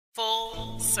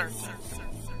circle.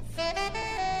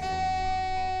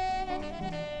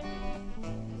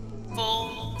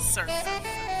 Full circle.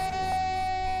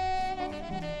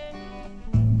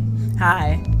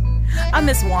 Hi, I'm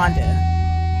Miss Wanda,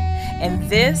 and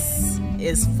this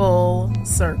is Full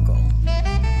Circle.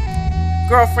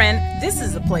 Girlfriend, this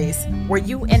is a place where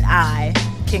you and I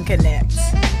can connect.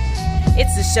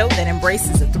 It's a show that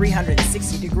embraces a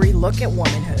 360-degree look at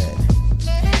womanhood.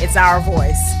 It's our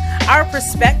voice, our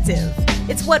perspective.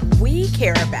 It's what we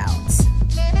care about,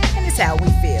 and it's how we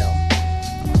feel.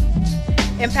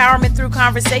 Empowerment through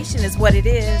conversation is what it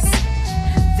is.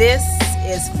 This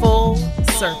is Full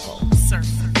Circle.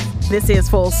 This is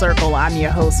Full Circle. I'm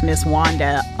your host, Miss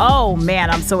Wanda. Oh man,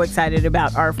 I'm so excited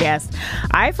about our guest.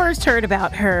 I first heard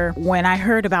about her when I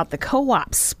heard about the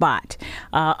co-op spot,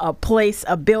 a place,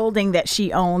 a building that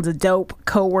she owns, a dope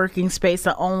co-working space,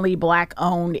 the only Black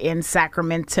owned in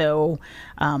Sacramento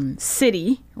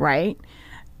City, right?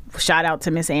 Shout out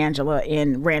to Miss Angela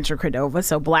in Rancho Cordova.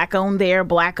 So Black owned there,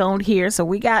 Black owned here. So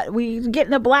we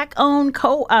getting a Black owned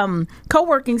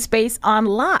co-working space on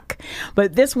lock.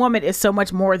 But this woman is so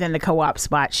much more than the co-op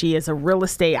spot. She is a real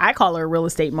estate. I call her a real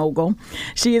estate mogul.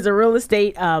 She is a real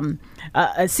estate a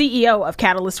CEO of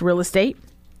Catalyst Real Estate.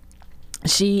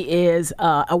 She is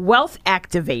a wealth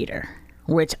activator,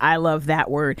 which I love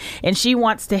that word. And she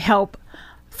wants to help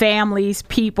families,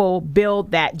 people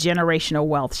build that generational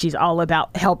wealth. She's all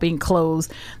about helping close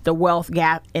the wealth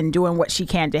gap and doing what she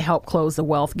can to help close the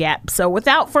wealth gap. So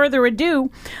without further ado,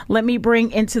 let me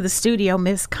bring into the studio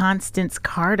Miss Constance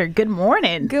Carter. Good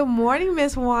morning. Good morning,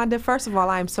 Miss Wanda. First of all,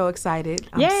 I'm so excited.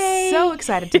 Yay. I'm so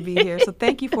excited to be here. So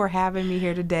thank you for having me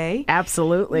here today.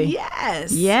 Absolutely.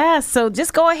 Yes. Yes. So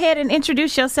just go ahead and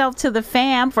introduce yourself to the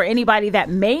fam for anybody that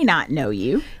may not know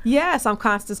you. Yes, I'm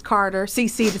Constance Carter,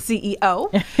 CC, the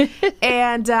CEO.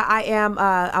 And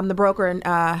I'm the broker and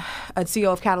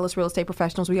CEO of Catalyst Real Estate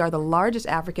Professionals. We are the largest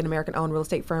African-American owned real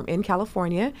estate firm in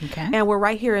California. Okay. And we're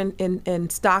right here in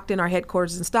Stockton. Our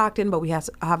headquarters is in Stockton, but we have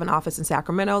an office in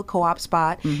Sacramento, co-op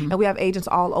spot, and we have agents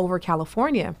all over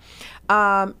California.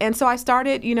 And so I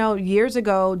started, years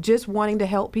ago just wanting to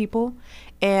help people.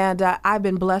 And I've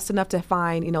been blessed enough to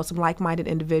find, some like-minded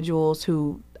individuals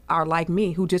who are like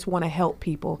me, who just want to help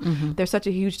people. Mm-hmm. There's such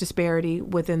a huge disparity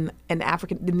within the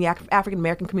African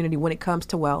American community when it comes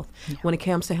to wealth, when it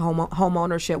comes to home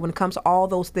ownership, when it comes to all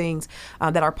those things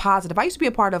that are positive. I used to be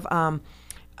a part of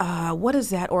what is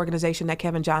that organization that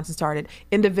Kevin Johnson started?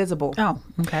 Indivisible. Oh,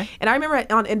 okay. And I remember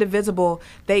on Indivisible,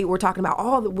 they were talking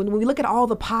about when we look at all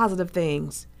the positive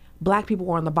things, Black people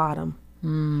were on the bottom.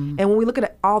 And when we look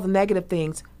at all the negative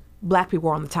things, Black people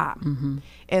are on the top. Mm-hmm.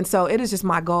 And so it is just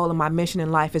my goal and my mission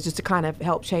in life is just to kind of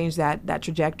help change that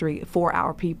trajectory for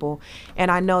our people.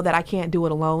 And I know that I can't do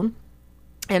it alone.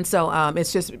 And so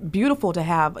it's just beautiful to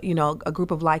have, a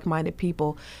group of like-minded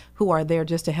people who are there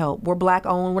just to help. We're Black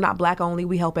owned. We're not Black only.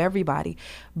 We help everybody.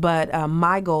 But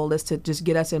my goal is to just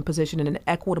get us in position, in an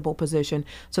equitable position,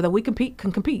 so that we can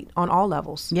compete on all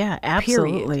levels. Yeah,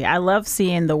 absolutely. Period. I love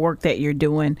seeing the work that you're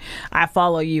doing. I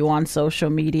follow you on social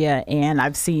media, and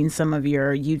I've seen some of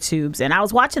your YouTubes. And I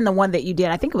was watching the one that you did.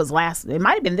 I think it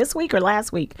might have been this week or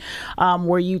last week,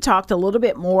 where you talked a little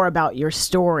bit more about your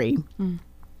story.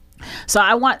 So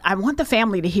I want the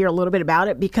family to hear a little bit about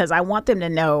it, because I want them to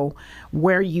know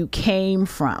where you came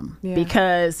from. Yeah.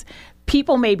 Because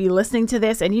people may be listening to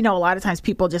this, and a lot of times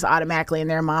people just automatically in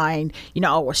their mind,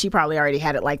 oh, well, she probably already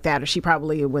had it like that, or she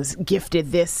probably was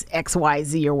gifted this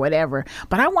XYZ or whatever.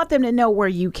 But I want them to know where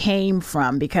you came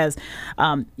from, because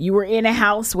you were in a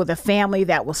house with a family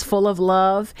that was full of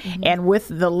love, and with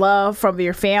the love from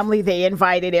your family, they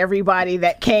invited everybody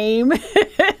that came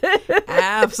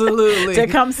absolutely to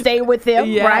come stay with them,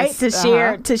 yes. Right?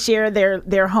 To share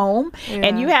their home. Yeah.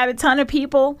 And you had a ton of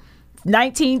people.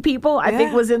 19 people, I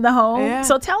think, was in the home. Yeah.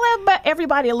 So tell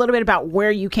everybody a little bit about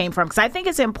where you came from, because I think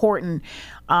it's important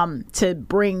to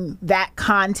bring that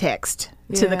context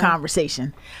to the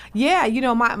conversation. Yeah,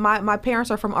 my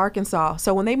parents are from Arkansas.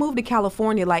 So when they moved to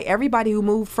California, like everybody who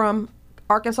moved from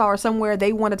Arkansas or somewhere,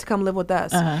 they wanted to come live with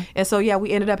us. Uh-huh. And so,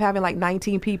 we ended up having like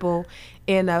 19 people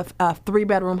in a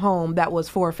 3-bedroom home that was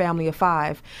for a family of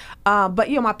 5. But,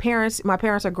 my parents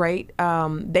are great.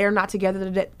 They're not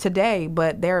together today,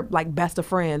 but they're like best of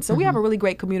friends. So we have a really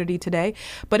great community today.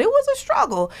 But it was a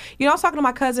struggle. I was talking to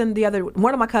my cousin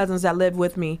one of my cousins that lived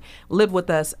with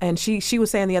us. And she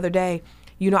was saying the other day,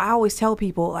 I always tell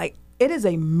people, like, it is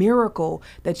a miracle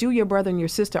that you, your brother, and your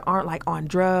sister aren't like on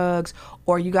drugs,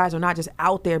 or you guys are not just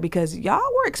out there, because y'all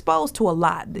were exposed to a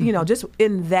lot, just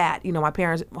in that, my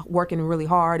parents working really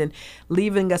hard and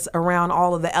leaving us around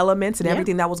all of the elements and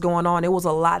everything that was going on. It was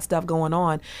a lot of stuff going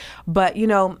on. But,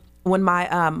 when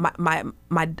my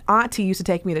auntie used to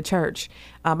take me to church,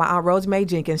 my aunt Rosie Mae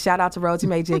Jenkins, shout out to Rosie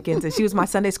Mae Jenkins, and she was my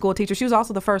Sunday school teacher. She was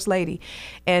also the first lady.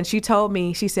 And she told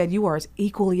me, she said, you are as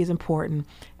equally as important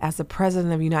as the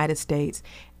president of the United States.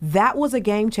 That was a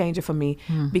game changer for me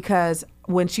because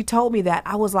when she told me that,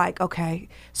 I was like, okay,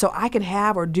 so I can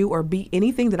have or do or be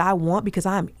anything that I want because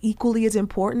I'm equally as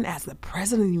important as the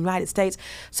president of the United States.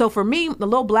 So for me, the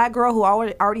little black girl who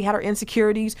already had her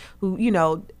insecurities, who,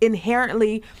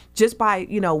 inherently just by,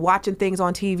 watching things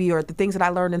on TV or the things that I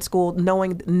learned in school,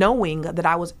 knowing that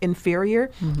I was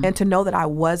inferior and to know that I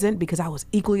wasn't because I was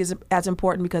equally as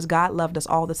important because God loved us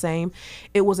all the same,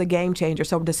 it was a game changer.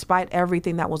 So despite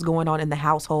everything that was going on in the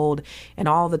household and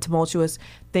all the tumultuous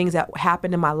things that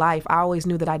happened in my life, I always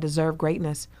knew that I deserved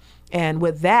greatness. And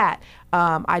with that,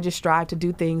 I just strived to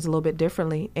do things a little bit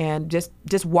differently and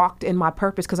just walked in my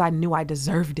purpose because I knew I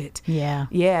deserved it. Yeah.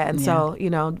 Yeah. And so,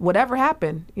 whatever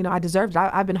happened, I deserved it.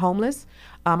 I've been homeless.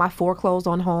 I foreclosed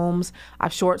on homes.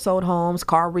 I've short sold homes,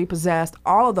 car repossessed,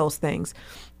 all of those things.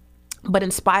 But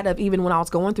in spite of even when I was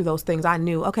going through those things, I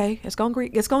knew, okay, it's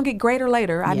gonna get greater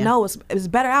later. I know it's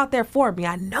better out there for me.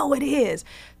 I know it is.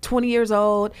 20 years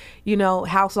old,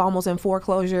 house almost in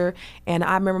foreclosure. And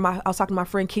I remember I was talking to my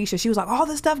friend Keisha. She was like, all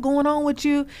this stuff going on with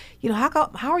you,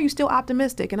 how are you still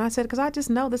optimistic? And I said, because I just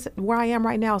know this, where I am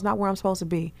right now is not where I'm supposed to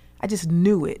be. I just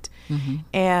knew it.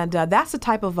 And that's the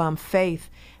type of faith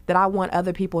that I want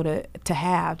other people to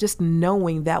have, just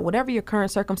knowing that whatever your current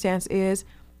circumstance is,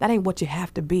 that ain't what you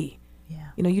have to be.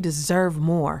 You deserve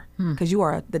more because you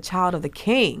are the child of the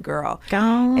King, girl.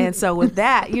 And so with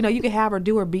that, you can have or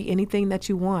do or be anything that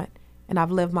you want. And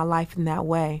I've lived my life in that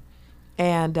way.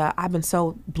 And I've been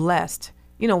so blessed,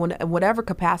 whatever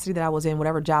capacity that I was in,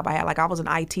 whatever job I had. Like I was in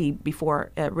IT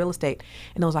before real estate.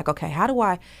 And I was like, okay, how do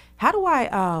I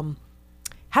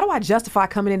justify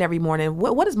coming in every morning?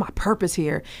 What is my purpose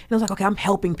here? And I was like, okay, I'm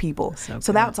helping people.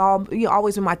 So that's all,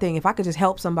 always been my thing. If I could just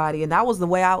help somebody. And that was the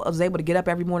way I was able to get up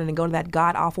every morning and go to that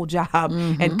god awful job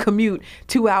and commute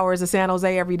 2 hours to San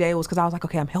Jose every day, was because I was like,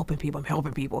 okay, I'm helping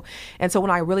people. And so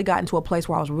when I really got into a place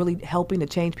where I was really helping to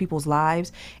change people's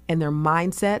lives and their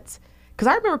mindsets, because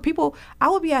I remember I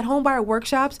would be at home buyer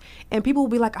workshops and people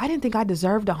would be like, I didn't think I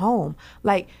deserved a home.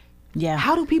 Like, yeah.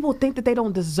 How do people think that they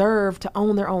don't deserve to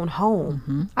own their own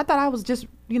home? I thought I was just,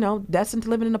 destined to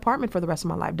live in an apartment for the rest of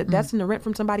my life, destined to rent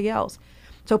from somebody else.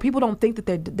 So people don't think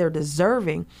that they're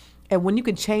deserving. And when you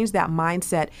can change that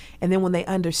mindset, and then when they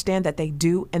understand that they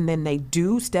do, and then they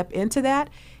do step into that,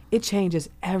 it changes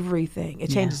everything. It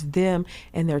changes them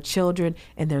and their children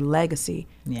and their legacy.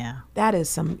 Yeah. That is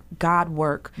some God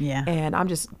work. Yeah. And I'm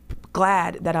just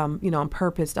glad that I'm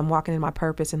purposed. I'm walking in my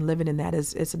purpose and living in that.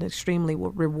 It's an extremely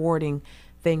rewarding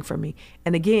thing for me.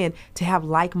 And again, to have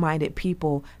like-minded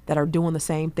people that are doing the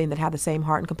same thing, that have the same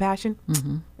heart and compassion.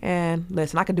 And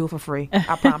listen, I can do it for free.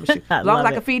 I promise you. As long as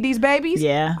I can feed these babies,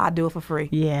 I do it for free.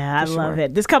 Yeah, I love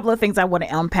it. There's a couple of things I want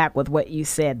to unpack with what you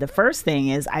said. The first thing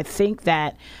is, I think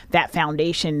that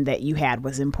foundation that you had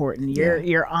was important.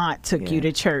 Your aunt took you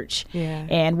to church. Yeah.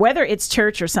 And whether it's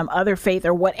church or some other faith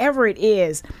or whatever it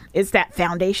is, it's that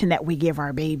foundation that we give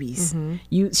our babies.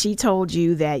 She told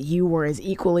you that you were as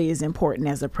equally as important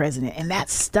as the president, and that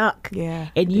stuck. Yeah.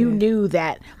 And you knew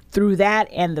that through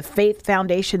that and the faith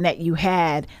foundation that you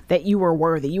had, that you were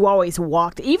worthy. You always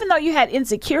walked, even though you had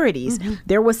insecurities,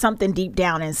 there was something deep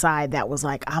down inside that was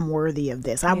like, I'm worthy of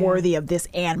this. I'm worthy of this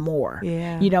and more.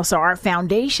 Yeah. So our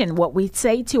foundation, what we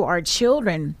say to our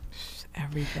children,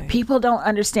 everything. People don't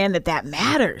understand that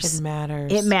matters. It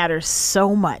matters. It matters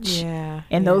so much. Yeah.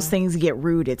 And those things get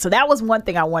rooted. So that was one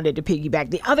thing I wanted to piggyback.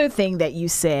 The other thing that you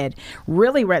said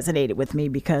really resonated with me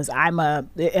because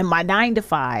in my 9 to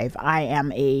 5, I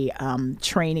am a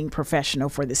training professional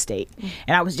for the state.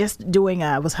 And I was just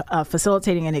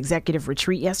facilitating an executive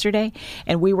retreat yesterday.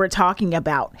 And we were talking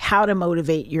about how to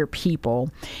motivate your people.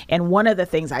 And one of the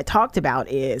things I talked about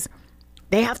is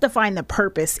they have to find the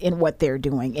purpose in what they're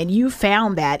doing. And you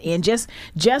found that in just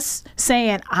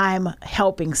saying, I'm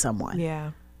helping someone.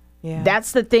 Yeah. Yeah.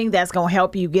 That's the thing that's going to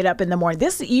help you get up in the morning.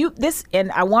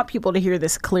 And I want people to hear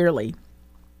this clearly.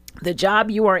 The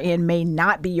job you are in may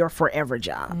not be your forever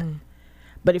job.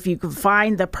 But if you can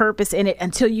find the purpose in it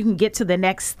until you can get to the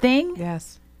next thing.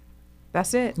 Yes.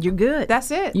 That's it. You're good.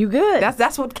 That's it. You're good.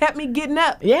 That's what kept me getting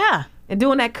up. Yeah. And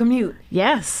doing that commute.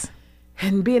 Yes.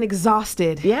 and being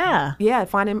exhausted. Yeah. Yeah.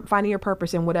 Finding your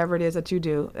purpose in whatever it is that you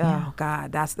do. Yeah. Oh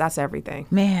God, that's everything.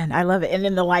 Man, I love it. And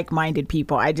then the like-minded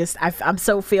people. I'm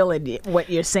so feeling what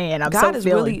you're saying. God has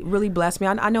really, really blessed me.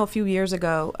 I know a few years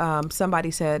ago,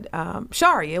 somebody said,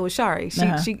 Shari, it was Shari.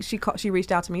 She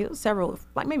reached out to me. It was several,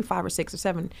 like maybe 5 or 6 or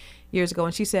 7 years ago.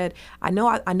 And she said, I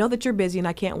know that you're busy and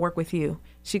I can't work with you.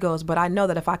 She goes, but I know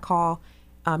that if I call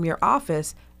your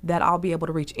office, that I'll be able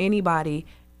to reach anybody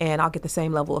and I'll get the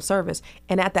same level of service.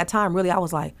 And at that time, really, I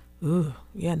was like, ooh,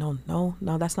 yeah, no,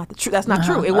 that's not the truth. That's not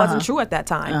true. It wasn't true at that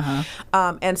time.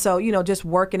 And so, just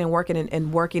working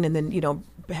and then,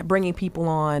 bringing people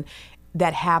on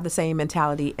that have the same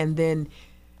mentality, and then,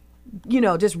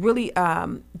 just really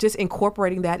just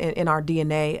incorporating that in our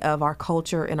DNA of our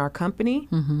culture and our company.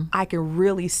 I can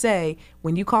really say,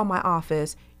 when you call my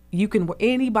office,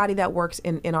 anybody that works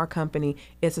in our company,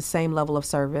 it's the same level of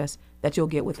service that you'll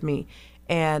get with me.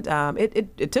 And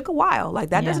it took a while. Like,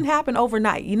 that doesn't happen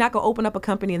overnight. You're not going to open up a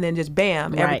company and then just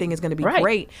bam, everything is going to be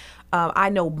great. I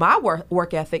know my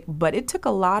work ethic, but it took a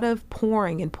lot of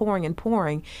pouring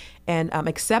and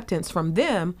acceptance from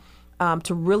them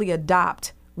to really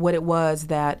adopt what it was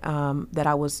that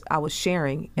I was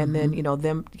sharing. And then,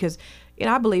 them, because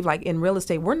I believe, like, in real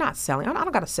estate, we're not selling. I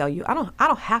don't got to sell you. I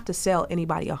don't have to sell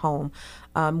anybody a home.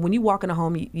 When you walk in a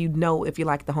home, you know if you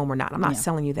like the home or not. I'm not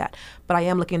selling you that, but I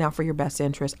am looking out for your best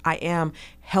interest. I am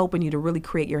helping you to really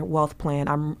create your wealth plan.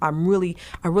 I really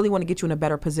want to get you in a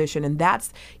better position. And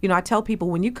that's, I tell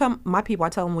people, when you come, my people, I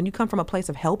tell them, when you come from a place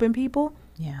of helping people,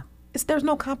 there's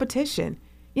no competition.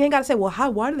 You ain't got to say, well,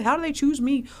 how do they choose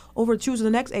me over choosing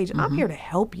the next agent? I'm here to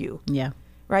help you. Yeah.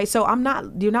 Right. So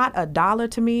you're not a dollar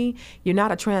to me. You're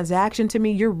not a transaction to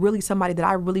me. You're really somebody that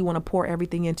I really want to pour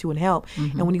everything into and help.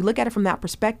 And when you look at it from that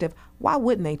perspective, why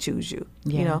wouldn't they choose you?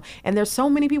 And there's so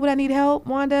many people that need help,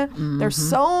 Wanda. There's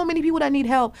so many people that need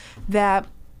help that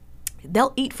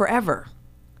they'll eat forever.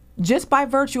 Just by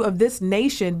virtue of this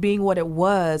nation being what it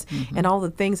was, and all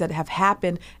the things that have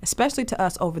happened, especially to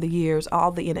us over the years, all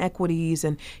the inequities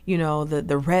and,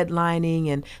 the redlining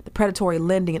and the predatory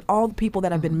lending and all the people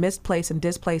that have been misplaced and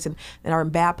displaced and are in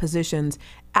bad positions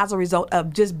as a result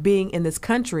of just being in this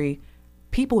country,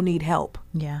 people need help.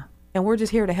 Yeah. And we're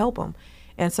just here to help them.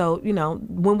 And so,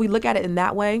 when we look at it in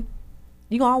that way,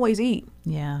 you can always eat.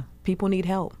 Yeah. People need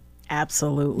help.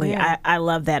 Absolutely. Yeah. I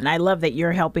love that. And I love that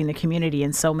you're helping the community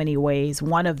in so many ways.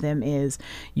 One of them is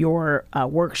your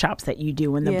workshops that you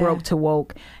do, and the Broke to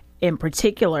Woke in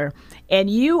particular. And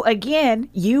you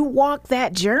walk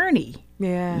that journey.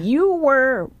 Yeah. You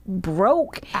were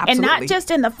broke. Absolutely. And not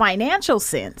just in the financial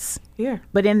sense,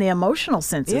 but in the emotional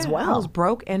sense as well. I was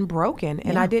broke and broken.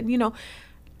 And I didn't,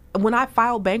 when I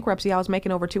filed bankruptcy, I was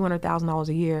making over $200,000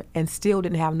 a year and still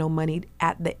didn't have no money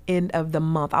at the end of the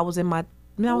month. I was in my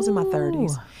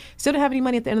 30s. Still didn't have any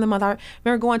money at the end of the month. I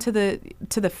remember going to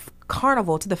the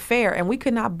carnival, to the fair, and we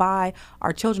could not buy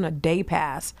our children a day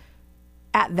pass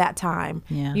at that time,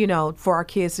 for our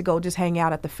kids to go just hang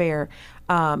out at the fair.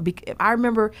 I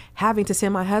remember having to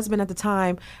send my husband at the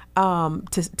time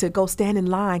to go stand in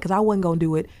line, because I wasn't going to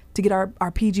do it, to get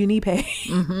our PG&E pay.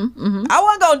 I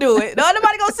wasn't going to do it.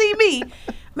 Nobody going to see me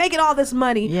making all this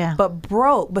money,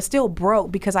 but still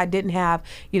broke, because I didn't have,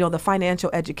 the financial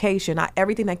education.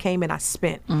 Everything that came in, I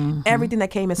spent. Everything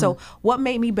that came in. So what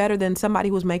made me better than somebody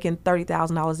who was making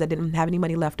 $30,000 that didn't have any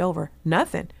money left over?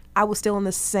 Nothing. I was still in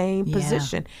the same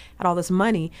position, had all this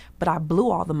money, but I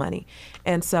blew all the money.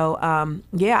 And so, I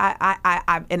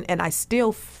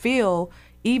still feel,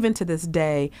 even to this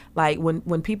day, like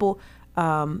when people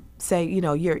say,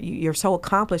 you're so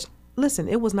accomplished. Listen,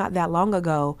 it was not that long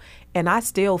ago, and I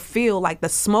still feel like the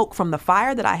smoke from the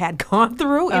fire that I had gone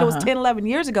through. It was 10, 11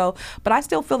 years ago, but I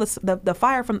still feel the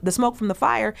fire from the smoke from the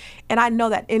fire, and I know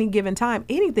that any given time,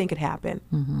 anything could happen.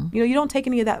 You don't take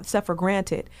any of that stuff for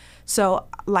granted. So,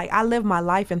 like, I live my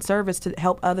life in service to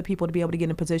help other people to be able to get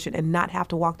in a position and not have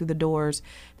to walk through the doors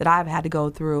that I've had to go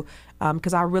through,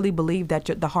 because I really believe that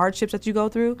the hardships that you go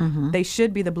through, they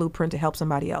should be the blueprint to help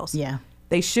somebody else. Yeah.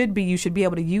 You should be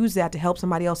able to use that to help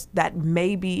somebody else that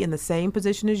may be in the same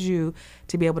position as you,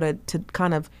 to be able to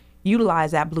kind of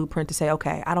utilize that blueprint to say,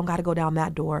 okay, I don't got to go down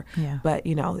that door, but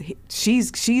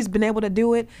she's been able to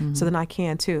do it, so then I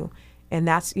can too. And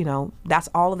that's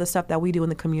all of the stuff that we do in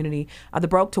the community. The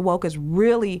Broke to Woke is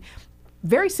really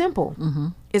very simple.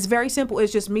 It's very simple.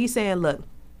 It's just me saying, look,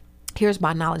 here's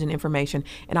my knowledge and information,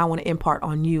 and I want to impart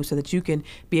on you so that you can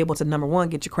be able to, number one,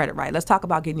 get your credit right. Let's talk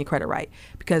about getting your credit right,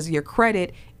 because your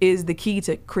credit is the key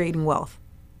to creating wealth.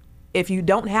 If you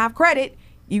don't have credit,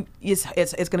 it's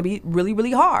going to be really,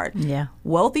 really hard. Yeah.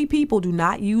 Wealthy people do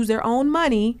not use their own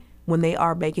money when they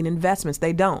are making investments.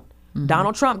 They don't.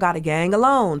 Donald Trump got a gang of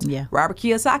loans. Yeah. Robert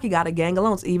Kiyosaki got a gang of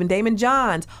loans. Even Damon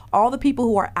Johns. All the people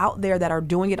who are out there that are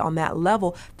doing it on that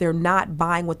level, they're not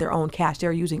buying with their own cash.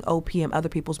 They're using OPM, other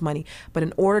people's money. But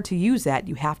in order to use that,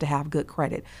 you have to have good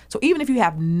credit. So even if you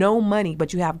have no money,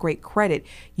 but you have great credit,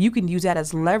 you can use that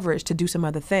as leverage to do some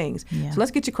other things. Yeah. So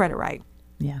let's get your credit right.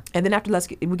 Yeah. And then after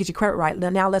we get your credit right,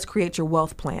 now let's create your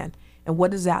wealth plan. And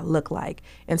what does that look like?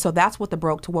 And so that's what the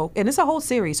Broke to Woke, and it's a whole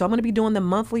series. So I'm going to be doing them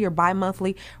monthly or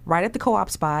bi-monthly right at the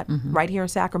co-op spot, right here in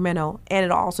Sacramento. And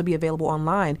it'll also be available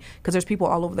online because there's people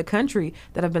all over the country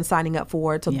that have been signing up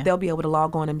for it. So they'll be able to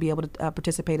log on and be able to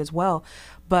participate as well.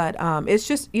 But it's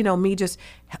just, me just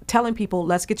telling people,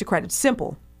 let's get your credit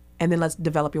simple, and then let's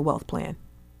develop your wealth plan.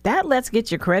 That let's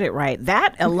get your credit right.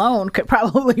 That alone could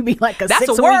probably be like That's a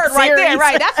 6-week word series. right there,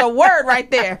 right? That's a word right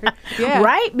there. Yeah.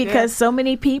 Right? Because so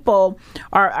many people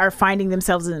are finding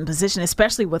themselves in a position,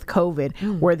 especially with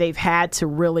COVID, where they've had to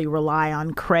really rely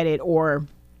on credit or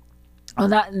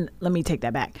let me take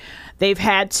that back. They've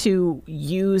had to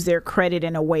use their credit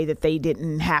in a way that they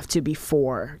didn't have to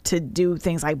before, to do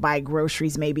things like buy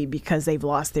groceries maybe because they've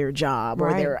lost their job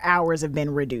or their hours have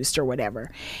been reduced or whatever.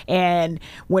 And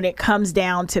when it comes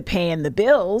down to paying the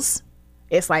bills,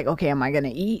 it's like, okay, am I going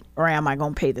to eat or am I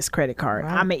going to pay this credit card?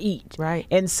 I'm going to eat. Right.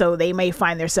 And so they may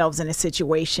find themselves in a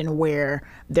situation where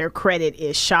their credit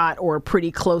is shot or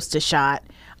pretty close to shot.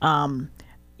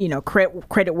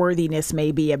 Credit worthiness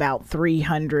may be about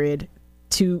 300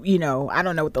 to, I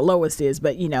don't know what the lowest is,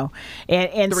 but,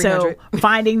 and so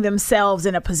finding themselves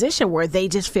in a position where they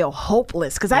just feel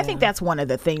hopeless. Because I think that's one of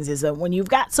the things is that when you've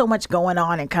got so much going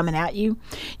on and coming at you,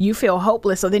 you feel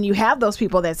hopeless. So then you have those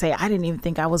people that say, I didn't even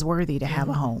think I was worthy to have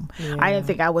a home. Yeah. I didn't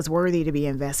think I was worthy to be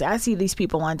invested. I see these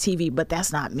people on TV, but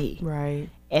that's not me. Right.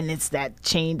 And it's that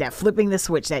flipping the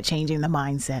switch, that changing the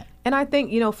mindset. And I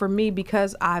think, for me,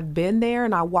 because I've been there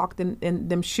and I walked in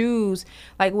them shoes,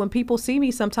 like when people see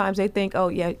me, sometimes they think, oh,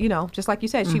 yeah, just like you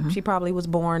said, she probably was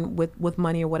born with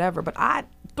money or whatever. But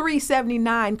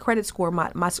 379 credit score,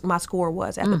 my score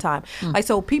was at the time. Like,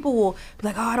 so people will be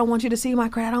like, oh, I don't want you to see my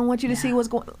credit. I don't want you to see what's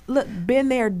going on. Look, been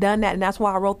there, done that. And that's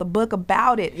why I wrote the book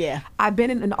about it. Yeah. I've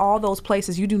been in all those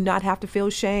places. You do not have to feel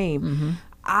shame.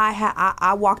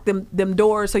 I walked them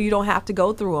doors so you don't have to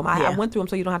go through them. I went through them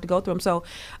so you don't have to go through them. So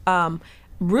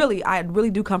really, I really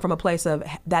do come from a place of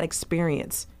that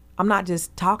experience. I'm not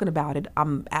just talking about it.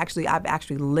 I've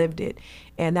actually lived it.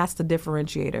 And that's the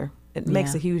differentiator. It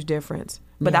makes a huge difference.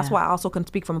 But that's why I also can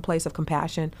speak from a place of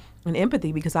compassion and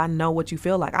empathy, because I know what you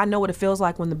feel like. I know what it feels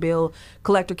like when the bill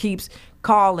collector keeps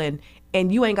calling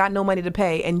and you ain't got no money to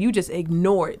pay and you just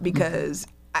ignore it because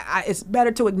it's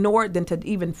better to ignore it than to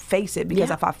even face it,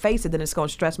 because if I face it, then it's going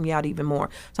to stress me out even more.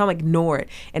 So I'm going to ignore it.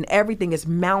 And everything is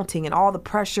mounting and all the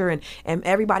pressure and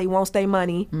everybody wants their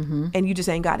money and you just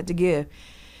ain't got it to give.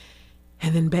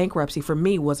 And then bankruptcy for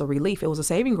me was a relief. It was a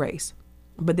saving grace.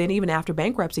 But then even after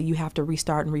bankruptcy, you have to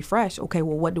restart and refresh. Okay,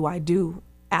 well, what do I do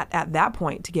at that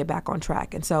point to get back on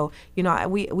track? And so,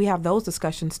 we have those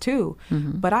discussions too.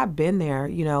 But I've been there,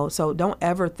 so don't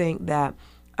ever think that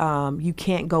you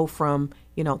can't go from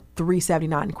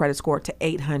 379 credit score to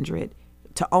 800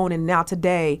 to own. And now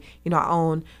today, I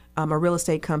own a real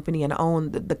estate company and I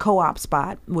own the co-op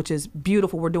spot, which is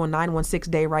beautiful. We're doing 916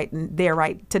 day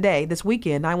right today, this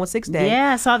weekend, 916 day.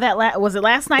 Yeah, I saw that. Was it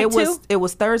last night too? It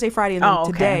was Thursday, Friday, and then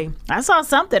today. I saw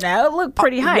something. It looked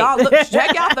pretty hype. Y'all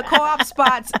check out the co-op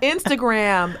spot's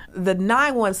Instagram. The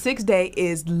 916 day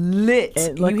is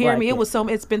lit. You hear me?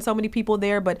 It's been so many people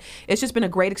there, but it's just been a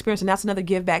great experience. And that's another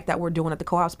give back that we're doing at the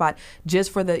co-op spot just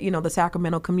for the, the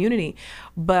Sacramento community.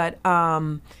 But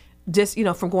just,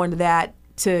 from going to that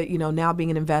to, now being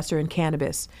an investor in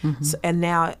cannabis and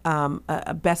now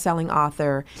a best-selling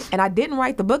author. And I didn't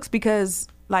write the books because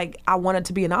I wanted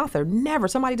to be an author. Never.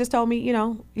 Somebody just told me,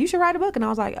 you should write a book. And I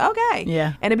was like, okay.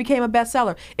 Yeah. And it became a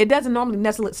bestseller. It doesn't normally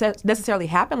necessarily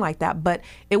happen like that, but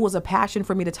it was a passion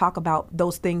for me to talk about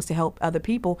those things to help other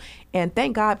people. And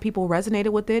thank God people resonated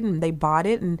with it and they bought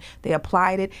it and they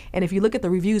applied it. And if you look at the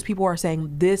reviews, people are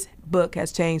saying this book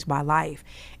has changed my life.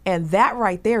 And that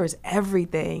right there is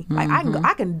everything. Like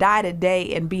I can die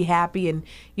today and be happy and,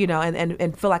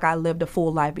 and feel like I lived a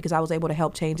full life because I was able to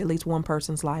help change at least one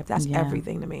person's life. That's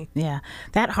everything to me. Yeah.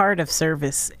 That heart of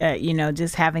service,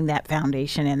 just having that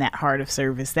foundation and that heart of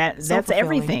service, that's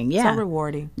everything. Yeah. So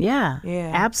rewarding. Yeah. Yeah.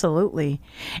 Absolutely.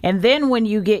 And then when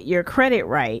you get your credit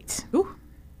right. Ooh,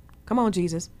 come on,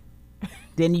 Jesus.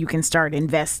 Then you can start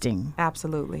investing.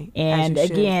 Absolutely. And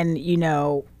again,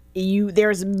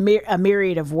 there's a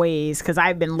myriad of ways, because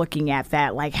I've been looking at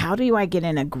that, like, how do I get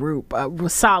in a group, a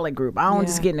solid group? I don't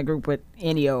just get in a group with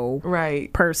any old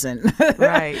person.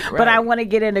 Right. But I want to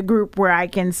get in a group where I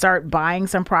can start buying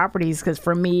some properties, because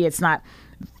for me, it's not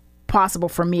possible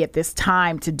for me at this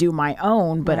time to do my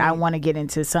own, but I want to get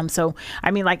into some. So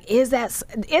I mean, like, is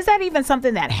that even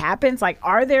something that happens? Like,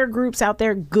 are there groups out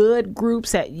there, good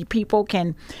groups that people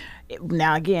can?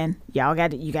 Now again, you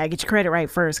gotta get your credit right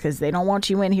first, because they don't want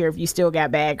you in here if you still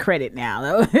got bad credit.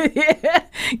 Now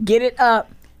get it up,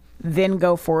 then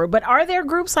go forward. But are there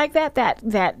groups like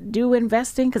that do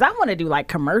investing? Because I want to do like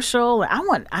commercial.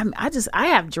 I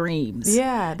have dreams.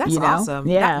 Yeah, that's awesome.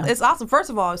 Yeah, it's awesome. First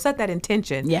of all, set that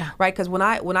intention. Yeah, right. Because when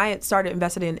I started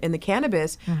investing in the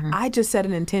cannabis, I just set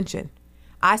an intention.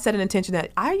 I set an intention that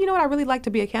I really like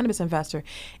to be a cannabis investor.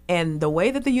 And the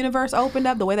way that the universe opened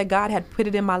up, the way that God had put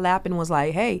it in my lap and was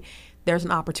like, hey, there's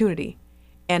an opportunity.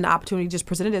 And the opportunity just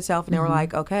presented itself. And they were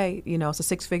like, okay, it's a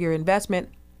 6-figure investment.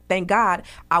 Thank God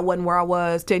I wasn't where I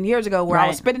was 10 years ago, where I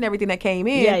was spending everything that came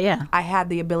in. Yeah. I had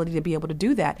the ability to be able to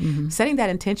do that. Setting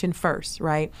that intention first,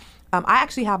 right? I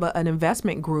actually have an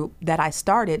investment group that I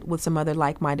started with some other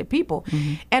like-minded people.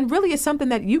 And really, it's something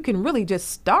that you can really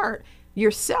just start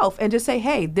yourself and just say,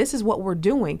 hey, this is what we're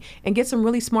doing, and get some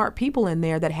really smart people in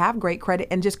there that have great credit,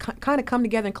 and just kind of come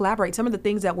together and collaborate. Some of the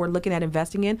things that we're looking at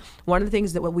investing in, one of the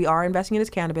things that we are investing in is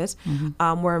cannabis.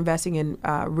 We're investing in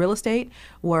real estate.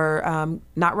 We're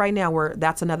not right now.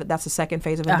 That's the second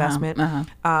phase of investment.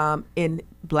 In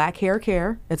black hair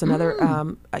care, it's another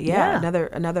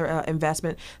another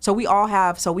investment. So we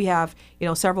have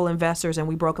several investors, and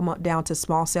we broke them up down to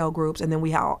small cell groups, and then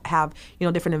we have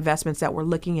different investments that we're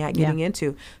looking at getting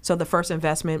into. So the first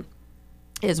investment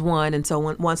is one, and so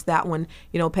once that one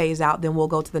pays out, then we'll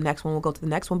go to the next one.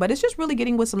 But it's just really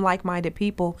getting with some like-minded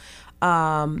people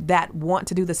that want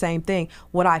to do the same thing.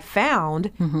 What I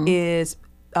found is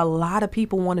a lot of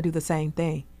people want to do the same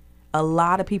thing. A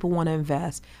lot of people want to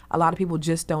invest. A lot of people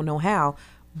just don't know how.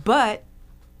 But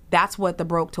that's what the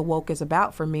Broke to Woke is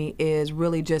about for me, is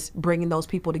really just bringing those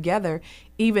people together,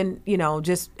 even,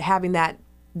 just having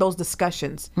those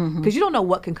discussions, because you don't know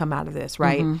what can come out of this,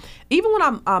 right? Even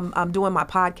when I'm doing my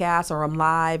podcast or I'm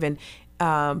live and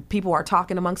people are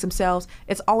talking amongst themselves,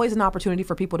 it's always an opportunity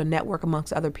for people to network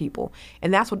amongst other people.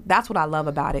 And that's what I love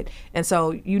about it. And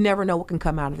so you never know what can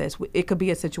come out of this. It could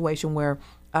be a situation where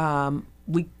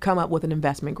we come up with an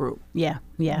investment group. Yeah.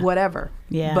 Whatever.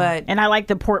 Yeah. And I like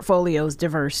the portfolios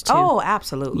diverse too. Oh,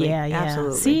 absolutely. Yeah.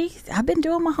 Absolutely. See, I've been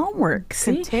doing my homework.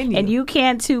 Continue. And you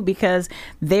can too, because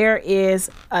there's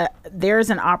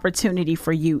an opportunity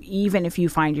for you, even if you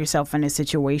find yourself in a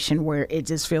situation where it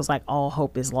just feels like all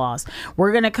hope is lost.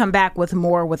 We're going to come back with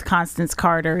more with Constance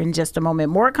Carter in just a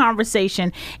moment. More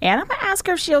conversation. And I'm going to ask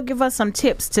her if she'll give us some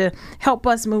tips to help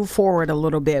us move forward a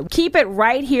little bit. Keep it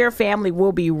right here, family.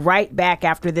 We'll be right back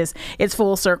after this. It's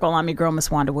Full Circle. I'm your girl,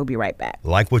 Miss Wanda. We'll be right back.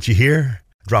 Like what you hear?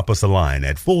 Drop us a line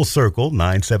at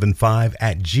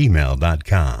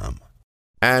fullcircle975@gmail.com.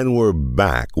 And we're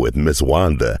back with Miss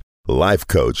Wanda, life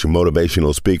coach,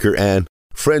 motivational speaker, and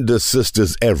friend to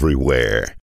sisters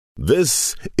everywhere.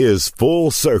 This is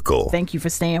Full Circle. Thank you for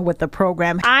staying with the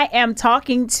program. I am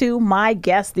talking to my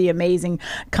guest, the amazing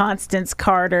Constance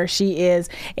Carter. She is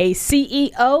a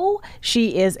CEO.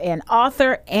 She is an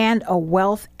author and a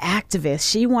wealth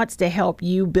activist. She wants to help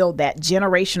you build that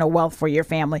generational wealth for your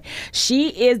family. She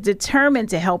is determined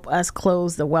to help us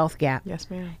close the wealth gap. Yes,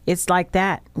 ma'am. It's like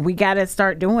that. We got to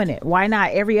start doing it. Why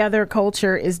not? Every other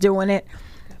culture is doing it.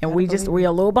 And we're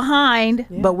a little behind,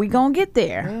 but we gonna get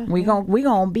there. We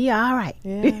gonna be all right.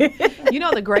 Yeah.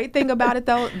 The great thing about it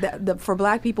though, for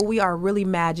Black people, we are really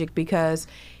magic, because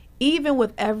even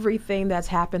with everything that's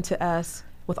happened to us,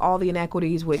 with all the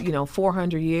inequities, with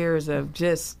 400 years of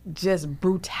just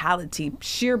brutality,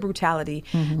 sheer brutality,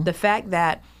 the fact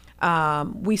that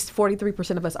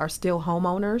 43% of us are still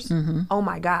homeowners. Oh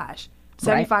my gosh.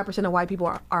 75% of white people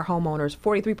are homeowners.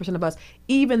 43% of us,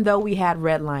 even though we had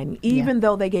redlining, even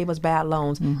though they gave us bad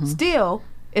loans, still,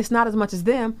 it's not as much as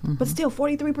them, but still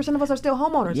 43% of us are still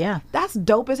homeowners. Yeah. That's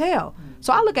dope as hell.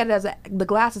 So I look at it as the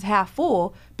glass is half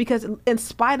full, because in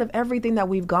spite of everything that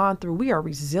we've gone through, we are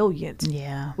resilient.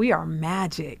 Yeah. We are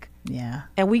magic. Yeah.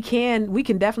 And we can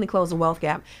definitely close the wealth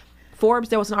gap.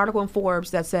 There was an article in Forbes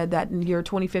that said that in the year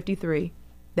 2053,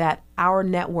 that our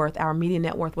median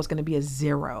net worth was going to be a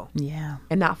 0. Yeah.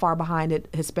 And not far behind it,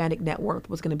 Hispanic net worth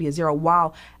was going to be a 0,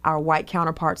 while our white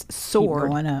counterparts soared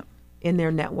going up in their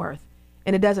net worth.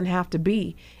 And it doesn't have to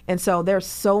be. And so there's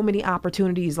so many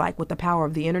opportunities, like with the power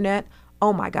of the internet.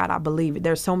 Oh my God, I believe it.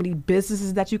 There's so many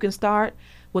businesses that you can start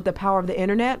with the power of the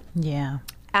internet. Yeah.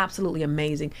 Absolutely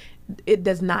amazing. it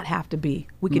does not have to be.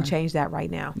 We can change that right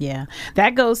now. Yeah,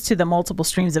 that goes to the multiple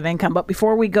streams of income. But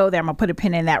before we go there, I'm going to put a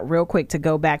pin in that real quick to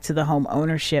go back to the home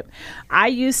ownership. I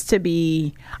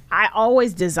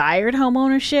always desired home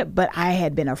ownership, but I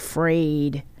had been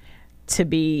afraid to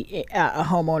be a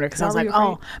homeowner because I was like,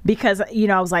 because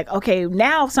I was like, okay,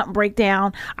 now if something break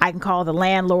down, I can call the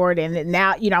landlord, and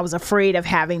now I was afraid of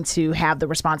having to have the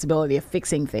responsibility of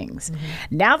fixing things.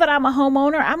 Now that I'm a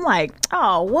homeowner, I'm like,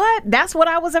 oh, what? That's what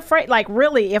I was afraid. Like,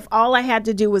 really, if all I had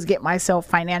to do was get myself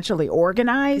financially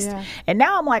organized, and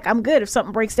now I'm like, I'm good. If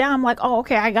something breaks down, I'm like, oh,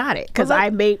 okay, I got it, because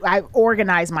I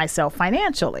organized myself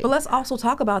financially. But let's also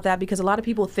talk about that, because a lot of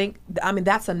people think,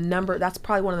 that's a number. That's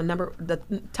probably one of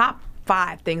the top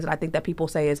 5 things that I think that people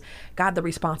say is, God, the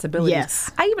responsibilities.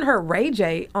 Yes. I even heard Ray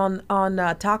J on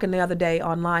talking the other day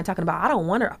online, talking about, I don't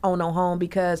want to own no home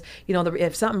because,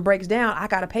 if something breaks down, I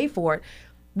got to pay for it.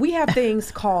 We have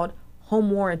things called home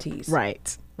warranties.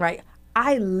 Right.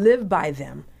 I live by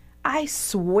them. I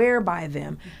swear by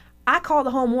them. I call the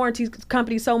home warranty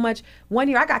company so much. One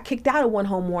year I got kicked out of one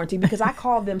home warranty because I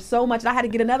called them so much that I had to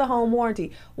get another home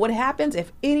warranty. What happens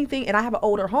if anything, and I have an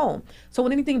older home, so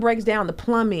when anything breaks down, the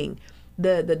plumbing,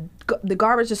 the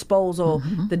garbage disposal,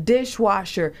 the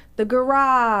dishwasher, the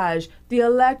garage, the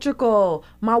electrical,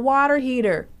 my water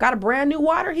heater, got a brand new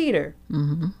water heater,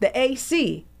 the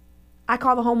AC, I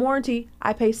call the home warranty,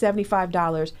 I pay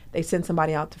 $75, they send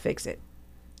somebody out to fix it.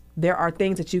 There are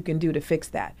things that you can do to fix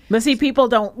that. But see, people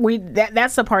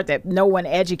that's the part that no one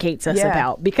educates us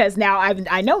about, because now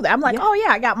I know that. I'm like, oh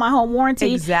yeah, I got my home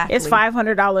warranty. Exactly. It's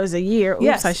 $500 a year.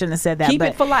 Oops, I shouldn't have said that. Keep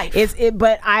it for life.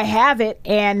 But I have it,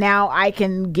 and now I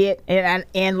can get,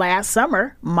 and last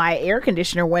summer, my air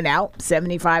conditioner went out,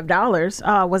 $75.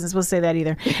 Oh, I wasn't supposed to say that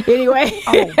either. Anyway,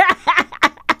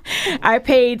 I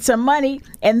paid some money,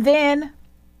 and then,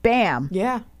 bam.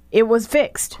 Yeah. It was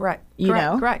fixed. Correct.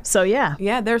 Correct. So yeah.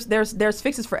 Yeah, there's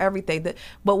fixes for everything.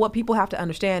 But what people have to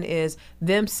understand is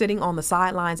them sitting on the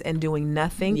sidelines and doing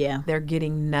nothing. Yeah. They're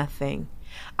getting nothing.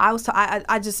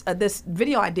 I just this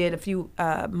video I did a few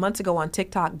months ago on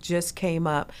TikTok just came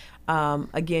up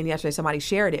again yesterday. Somebody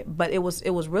shared it, but it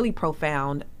was really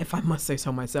profound, if I must say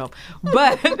so myself.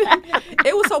 But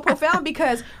it was so profound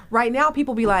because right now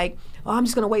people be like, oh, I'm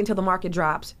just gonna wait until the market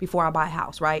drops before I buy a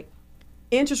house, right?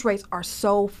 Interest rates are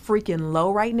so freaking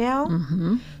low right now.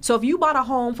 So if you bought a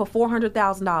home for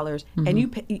 $400,000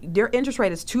 and your interest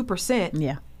rate is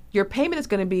 2%, your payment is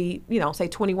going to be, say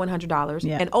 $2,100.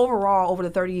 And overall, over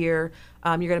the 30-year,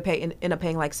 you're going to end up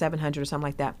paying like $700 or something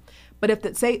like that. But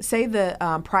if say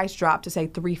the price dropped to say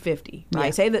 $350,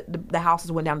 right? Say that the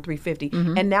houses went down to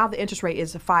 $350, and now the interest rate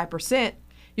is 5%,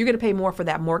 you're going to pay more for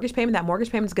that mortgage payment. That mortgage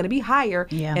payment is going to be higher,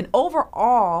 and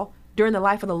overall, during the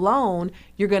life of the loan,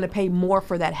 you're going to pay more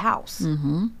for that house.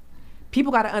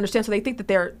 People got to understand. So they think that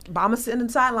I'm going to sit in the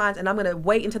sidelines and I'm going to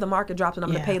wait until the market drops and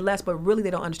I'm going to pay less. But really, they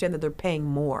don't understand that they're paying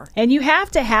more. And you have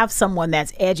to have someone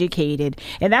that's educated.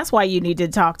 And that's why you need to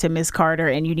talk to Miss Carter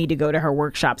and you need to go to her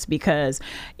workshops, because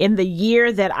in the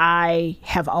year that I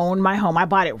have owned my home, I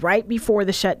bought it right before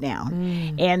the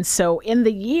shutdown. And so in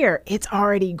the year, it's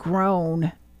already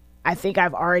grown. I think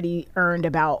I've already earned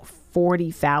about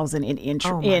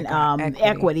 $40,000 in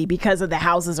equity because of the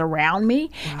houses around me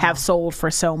have sold for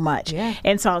so much.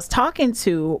 And so I was talking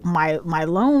to my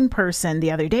loan person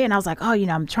the other day, and I was like, oh,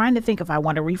 I'm trying to think if I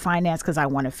want to refinance because I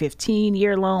want a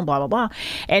 15-year loan, blah, blah, blah.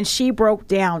 And she broke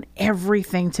down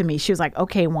everything to me. She was like,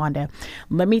 okay, Wanda,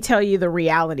 let me tell you the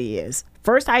reality is.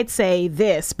 First, I'd say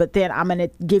this, but then I'm going to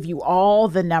give you all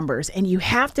the numbers. And you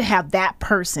have to have that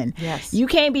person. Yes. You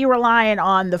can't be relying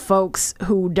on the folks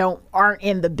who aren't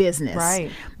in the business. Right.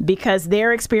 Because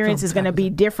their experience is going to be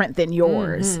different than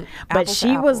yours. But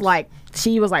she was like,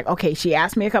 okay, she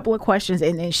asked me a couple of questions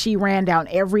and then she ran down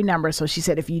every number. So she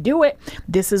said, if you do it,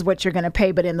 this is what you're going to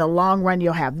pay. But in the long run,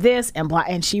 you'll have this and blah.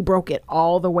 And she broke it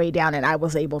all the way down. And I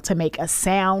was able to make a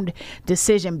sound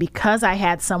decision because I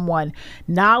had someone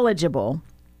knowledgeable.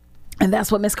 And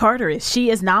that's what Miss Carter is. She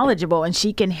is knowledgeable and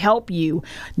she can help you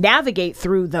navigate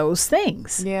through those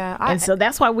things. Yeah. And so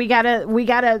that's why we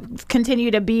gotta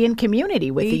continue to be in community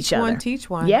with each other. Each one teach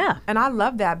one. Yeah. And I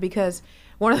love that because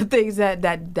one of the things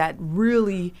that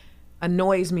really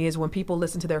annoys me is when people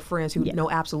listen to their friends who know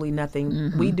absolutely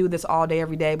nothing. We do this all day,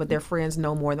 every day, but their friends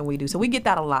know more than we do. So we get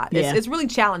that a lot. It's really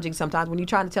challenging sometimes when you're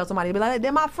trying to tell somebody, be like,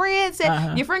 then my friend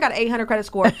said, your friend got an 800 credit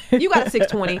score, you got a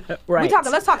 620.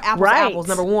 Let's talk apples to apples,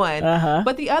 number one.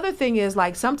 But the other thing is,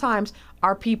 like, sometimes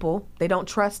our people, they don't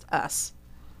trust us.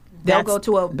 They'll go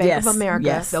to a Bank of America.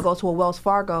 Yes. They'll go to a Wells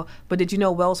Fargo. But did you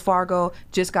know Wells Fargo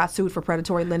just got sued for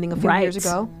predatory lending a few years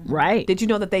ago? Right. Did you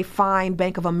know that they fined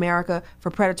Bank of America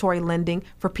for predatory lending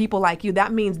for people like you?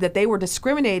 That means that they were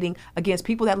discriminating against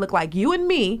people that look like you and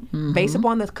me based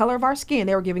upon the color of our skin.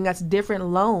 They were giving us different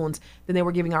loans than they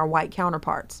were giving our white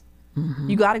counterparts.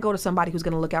 You got to go to somebody who's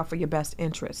going to look out for your best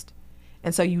interest.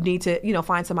 And so you need to,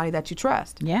 find somebody that you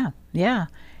trust. Yeah.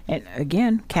 And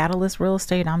again, Catalyst Real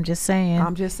Estate, I'm just saying.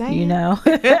 Going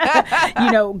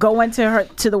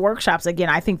to the workshops, again,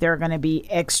 I think they're going to be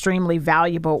extremely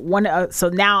valuable. So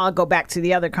now I'll go back to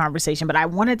the other conversation, but I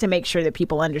wanted to make sure that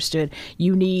people understood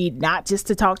you need not just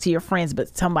to talk to your friends,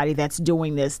 but somebody that's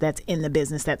doing this, that's in the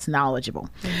business, that's knowledgeable.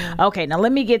 Okay, now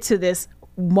let me get to this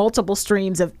multiple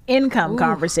streams of income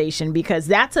conversation, because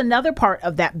that's another part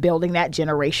of that building that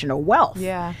generational wealth.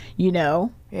 Let's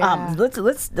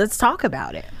talk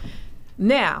about it.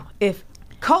 Now, if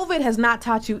COVID has not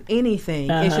taught you anything,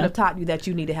 it should have taught you that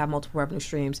you need to have multiple revenue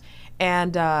streams.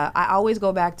 And I always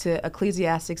go back to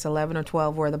Ecclesiastes 11 or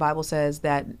 12, where the Bible says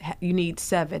that you need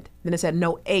 7. Then it said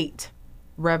no 8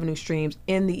 revenue streams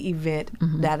in the event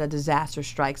that a disaster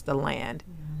strikes the land.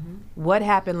 What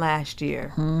happened last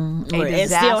year? A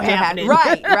disaster happened.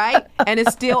 Right. And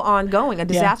it's still ongoing. A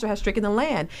disaster has stricken the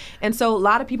land. And so a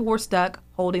lot of people were stuck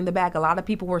holding the bag. A lot of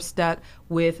people were stuck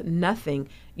with nothing.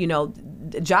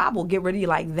 The job will get rid of you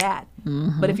like that.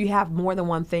 But if you have more than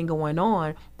one thing going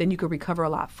on, then you could recover a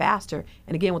lot faster.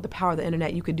 And again, with the power of the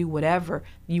internet, you could do whatever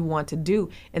you want to do.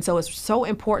 And so it's so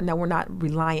important that we're not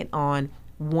reliant on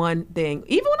one thing.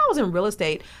 Even when I was in real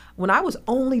estate, when I was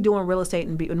only doing real estate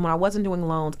and when I wasn't doing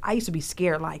loans, I used to be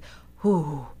scared, like,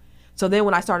 whoo. So then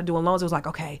when I started doing loans, it was like,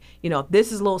 okay,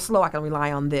 this is a little slow. I can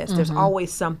rely on this. There's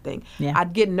always something. Yeah.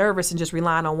 I'd get nervous and just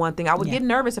relying on one thing. I would get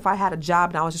nervous if I had a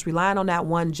job and I was just relying on that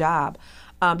one job,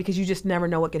 because you just never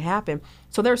know what could happen.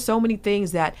 So there's so many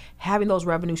things that having those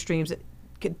revenue streams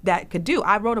that could do.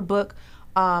 I wrote a book,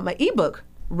 an ebook,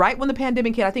 right when the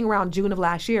pandemic hit, I think around June of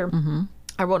last year.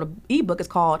 I wrote an ebook. It's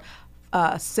called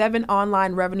 7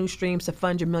 Online Revenue Streams to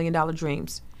Fund Your $1 Million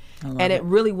Dreams. And it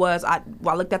really was, I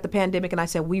looked at the pandemic and I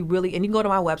said, and you can go to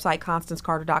my website,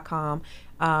 constancecarter.com,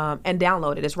 and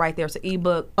download it. It's right there. It's an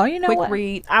ebook. Oh, you know quick what?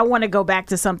 Read. I want to go back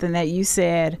to something that you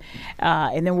said,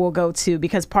 and then we'll go to,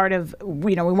 because part of,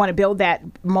 we want to build that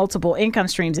multiple income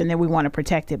streams, and then we want to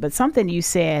protect it. But something you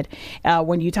said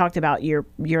when you talked about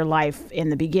your life in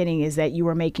the beginning is that you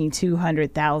were making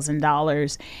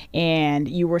 $200,000 and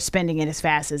you were spending it as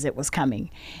fast as it was coming.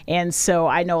 And so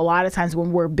I know a lot of times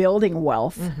when we're building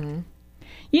wealth,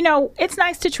 it's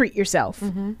nice to treat yourself,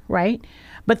 right?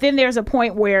 But then there's a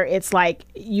point where it's like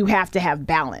you have to have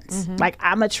balance. Like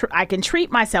I can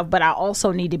treat myself, but I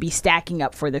also need to be stacking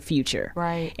up for the future.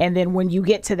 Right. And then when you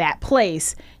get to that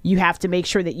place, you have to make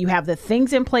sure that you have the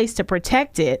things in place to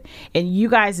protect it. And you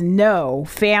guys know,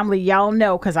 family, y'all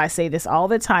know, because I say this all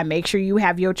the time, make sure you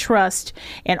have your trust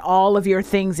and all of your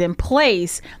things in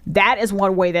place. That is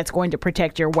one way that's going to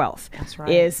protect your wealth. That's right.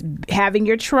 Is having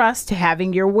your trust,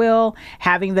 having your will,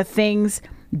 having the things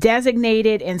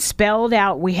designated and spelled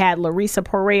out. We had Larissa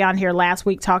Poré on here last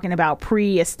week talking about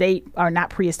not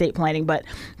pre-estate planning, but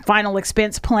final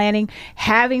expense planning,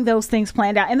 having those things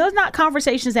planned out. And those are not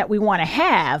conversations that we want to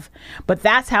have, but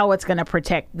that's how it's going to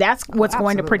protect. That's what's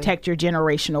going to protect your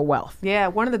generational wealth. Yeah.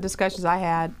 One of the discussions I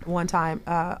had one time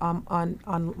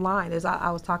online is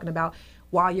I was talking about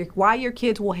why your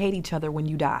kids will hate each other when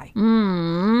you die.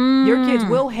 Your kids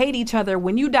will hate each other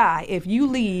when you die if you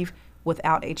leave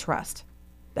without a trust.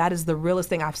 That is the realest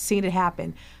thing. I've seen it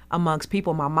happen amongst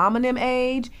people my mom and them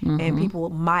age and people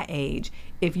my age.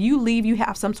 If you leave, you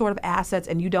have some sort of assets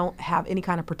and you don't have any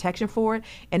kind of protection for it.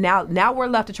 And now we're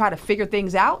left to try to figure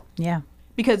things out. Yeah.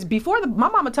 Because before my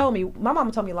mama told me a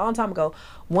long time ago,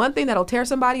 one thing that'll tear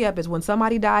somebody up is when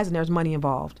somebody dies and there's money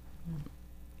involved.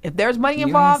 If there's money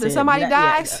involved and somebody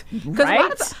dies,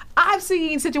 because I've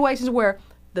seen situations where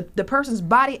the person's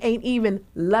body ain't even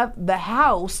left the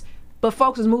house, but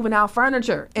folks is moving out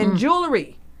furniture and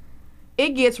jewelry.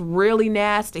 It gets really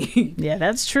nasty. Yeah,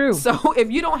 that's true. So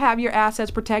if you don't have your assets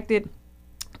protected,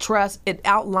 trust it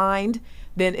outlined,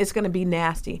 then it's going to be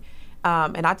nasty.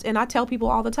 And I tell people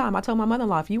all the time. I tell my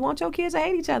mother-in-law, if you want your kids to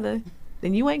hate each other,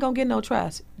 then you ain't gonna get no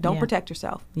trust. Don't protect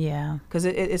yourself. Yeah. Because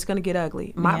it's gonna get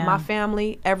ugly. My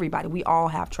family, everybody, we all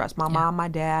have trust. My mom, my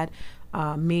dad,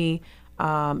 me,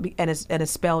 and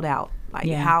it's spelled out. Like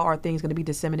how are things gonna be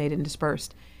disseminated and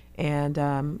dispersed. And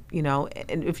and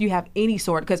if you have any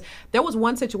sort, because there was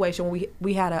one situation where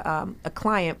we had a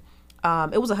client,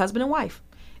 it was a husband and wife,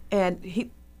 and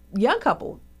young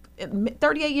couple,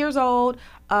 38 years old.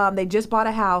 They just bought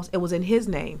a house. It was in his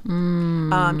name.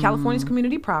 California's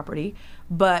community property.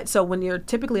 But so when you're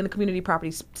typically in a community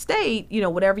property state,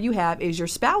 whatever you have is your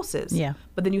spouse's. Yeah.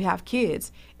 But then you have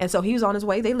kids. And so he was on his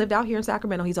way. They lived out here in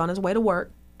Sacramento. He's on his way to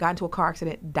work, got into a car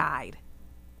accident, died.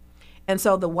 And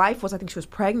so the wife I think she was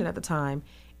pregnant at the time.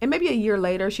 And maybe a year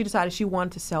later, she decided she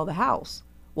wanted to sell the house.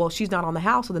 Well, she's not on the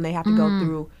house, so then they have to go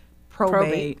through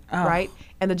probate. Right?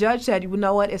 And the judge said, you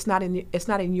know what? It's not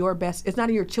in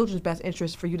your children's best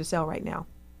interest for you to sell right now.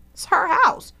 It's her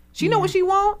house. She know what she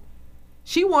want.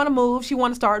 She want to move. She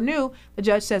want to start new. The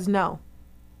judge says no.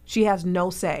 She has no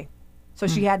say. So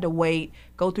she had to wait,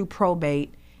 go through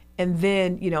probate, and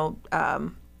then,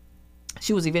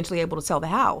 she was eventually able to sell the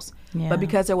house. Yeah. But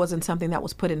because there wasn't something that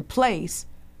was put in place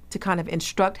to kind of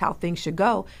instruct how things should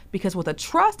go, because with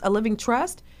a living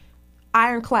trust,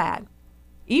 ironclad.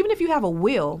 Even if you have a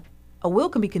will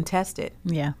can be contested.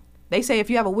 Yeah. They say if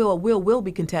you have a will will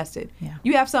be contested. Yeah.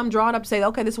 You have something drawn up, say,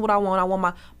 okay, this is what I want. I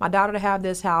want my daughter to have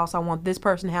this house. I want this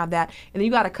person to have that. And then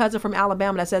you got a cousin from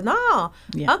Alabama that says, no,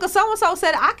 Uncle so-and-so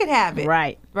said I could have it.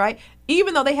 Right. Right.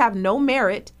 Even though they have no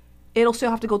merit, it'll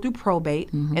still have to go through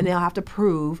probate, and they'll have to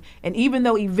prove. And even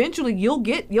though eventually you'll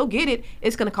get it,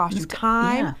 it's going to cost you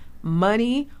time,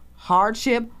 money,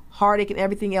 hardship, heartache, and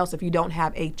everything else if you don't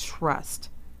have a trust.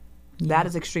 That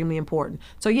is extremely important.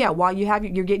 So while you're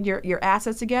getting your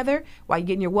assets together, while you're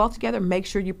getting your wealth together, make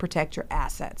sure you protect your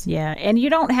assets. Yeah, and you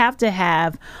don't have to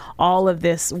have all of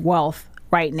this wealth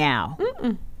right now.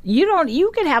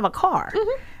 You can have a car.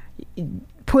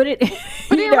 Put it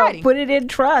in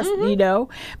trust,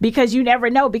 because you never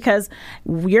know, because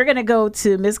you're going to go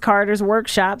to Miss Carter's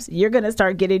workshops. You're going to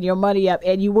start getting your money up,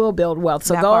 and you will build wealth.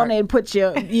 So go on and put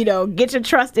your, get your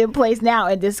trust in place now,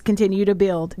 and just continue to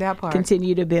build. That part.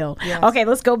 Continue to build. Yes. Okay,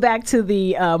 let's go back to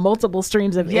the multiple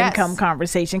streams of income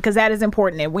conversation, because that is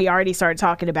important. And we already started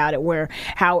talking about it,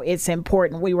 how it's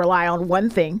important. We rely on one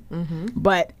thing,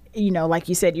 but like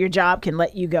you said, your job can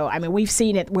let you go. I mean, we've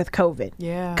seen it with COVID.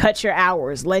 Yeah. Cut your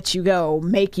hours, let you go,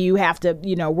 make you have to,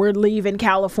 we're leaving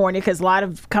California, because a lot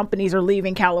of companies are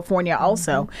leaving California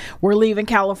also. We're leaving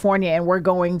California and we're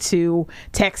going to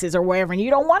Texas or wherever, and you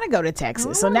don't want to go to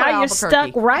Texas. So now you're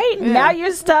stuck, right? Yeah. Now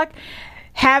you're stuck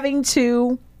having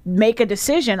to make a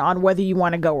decision on whether you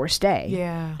want to go or stay.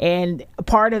 Yeah. And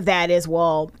part of that is,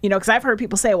 because I've heard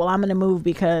people say, I'm going to move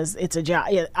because it's a job.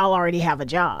 I'll already have a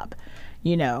job.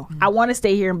 I want to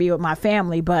stay here and be with my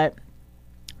family, but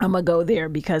I'm going to go there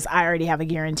because I already have a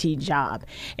guaranteed job.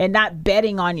 And not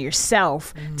betting on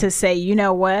yourself to say, you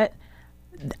know what,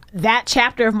 that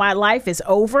chapter of my life is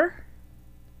over.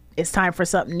 It's time for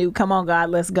something new. Come on,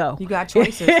 God, let's go. You got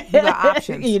choices. You got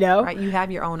options. Right? You have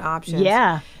your own options.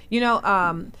 Yeah.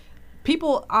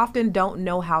 People often don't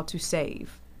know how to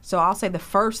save. So I'll say the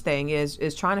first thing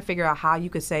is trying to figure out how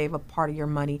you could save a part of your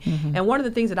money. And one of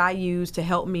the things that I use to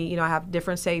help me, I have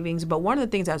different savings, but one of the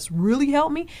things that's really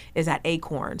helped me is at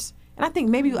Acorns. And I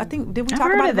think did we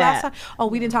talk about it last time? Oh,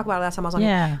 we didn't talk about it last time I was on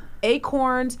here.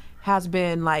 Acorns has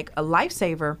been like a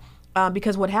lifesaver,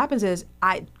 because what happens is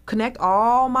I connect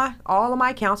all of my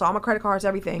accounts, all my credit cards,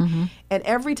 everything. And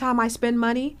every time I spend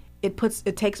money, it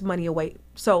takes money away.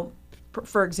 So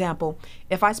for example,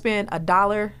 if I spend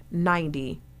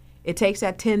 $1.90, it takes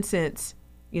that 10 cents,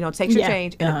 takes your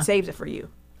change and it saves it for you.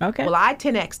 Okay. Well, I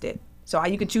 10x'd it. So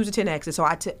you can choose a 10x it. So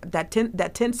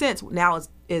that 10 cents now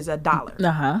is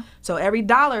 $1. So every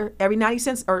dollar, every 90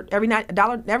 cents, or every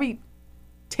 $1, every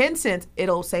 10 cents,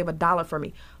 it'll save $1 for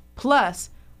me. Plus,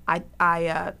 I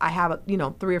have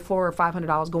 $300 or $400 or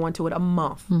 $500 going to it a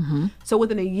month. So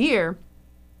within a year,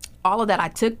 all of that, I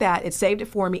took that, it saved it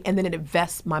for me, and then it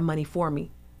invests my money for me.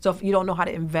 So if you don't know how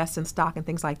to invest in stock and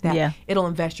things like that, it'll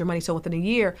invest your money. So within a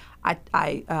year, I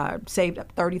saved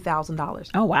up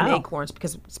 $30,000 in Acorns,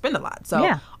 because I spend a lot.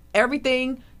 So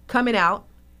everything coming out,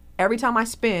 every time I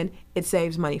spend, it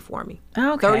saves money for me.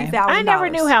 Okay. $30,000. I never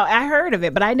knew how. I heard of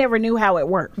it, but I never knew how it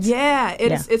worked. Yeah,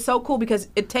 it's so cool, because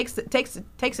it takes it,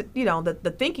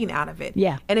 the thinking out of it.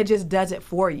 Yeah. And it just does it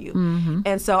for you.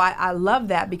 And so I love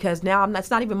that, because now it's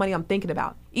not even money I'm thinking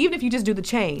about. Even if you just do the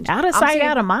change. Out of sight,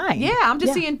 out of mind. Yeah, I'm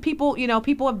just seeing people,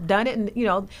 people have done it, and,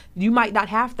 you might not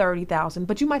have $30,000,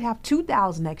 but you might have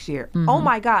 $2,000 next year. Oh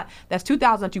my God, that's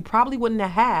 $2,000 that you probably wouldn't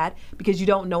have had because you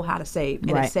don't know how to save.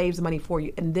 And it saves money for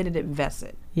you, and then it invests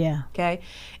it. Yeah. Okay.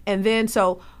 And then,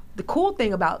 so the cool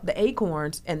thing about the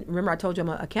Acorns, and remember I told you I'm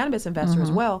a cannabis investor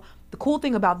as well. The cool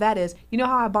thing about that is,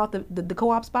 how I bought the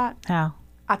co-op spot? How?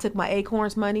 I took my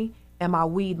Acorns money and my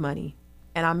weed money,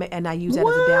 and I use that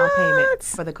as a down payment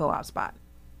for the co-op spot.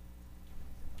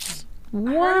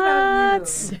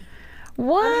 What?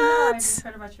 What? I just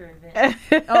heard about your event.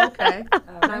 Oh, okay.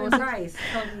 Ryan Rice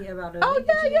told me about it. Oh,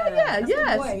 yeah.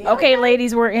 Yes. Okay,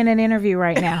 ladies, we're in an interview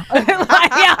right now.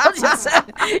 y'all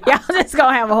just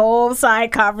gonna have a whole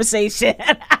side conversation.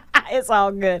 It's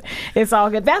all good. It's all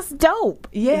good. That's dope.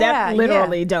 Yeah, that's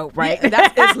literally dope, right?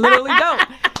 Yeah, it's literally dope.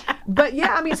 But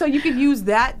yeah, I mean, so you could use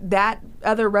that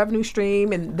other revenue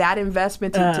stream and that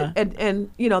investment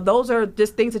and you know, those are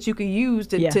just things that you can use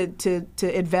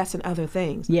to invest in other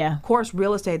things. Yeah. Of course,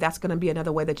 real estate, that's going to be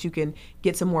another way that you can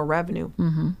get some more revenue.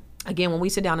 Mm-hmm. Again, when we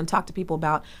sit down and talk to people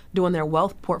about doing their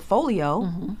wealth portfolio,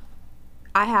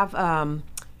 I have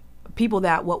people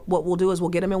that what we'll do is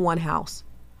we'll get them in one house.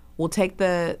 We'll take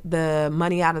the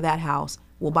money out of that house.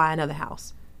 We'll buy another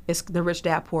house. It's the rich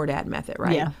dad, poor dad method,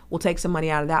 right? Yeah. We'll take some money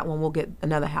out of that one. We'll get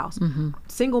another house.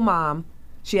 Single mom,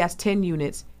 she has 10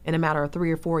 units in a matter of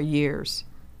 3 or 4 years.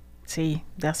 See,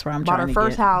 that's where I'm bought trying to her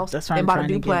first get. house, That's where then I'm bought a trying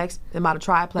to duplex, then bought a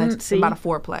triplex, then bought a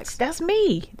fourplex. That's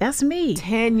me. That's me.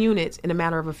 10 units in a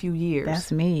matter of a few years.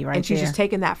 That's me right And she's there. just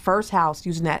taking that first house,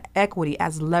 using that equity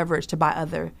as leverage to buy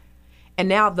other. And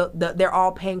now they're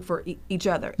all paying for each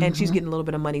other. And she's getting a little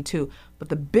bit of money too. But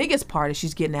the biggest part is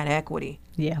she's getting that equity.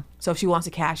 Yeah. So if she wants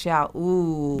to cash out,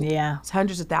 Yeah. it's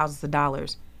hundreds of thousands of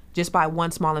dollars just by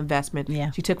one small investment. Yeah.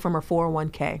 She took from her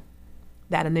 401k,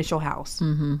 that initial house.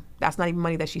 That's not even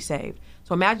money that she saved.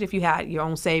 So imagine if you had your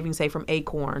own savings, say from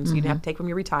Acorns, you didn't have to take from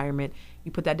your retirement.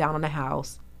 You put that down on the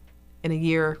house. In a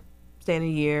year, stay in a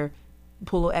year,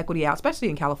 pull a little equity out, especially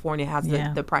in California, as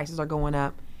the prices are going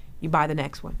up. You buy the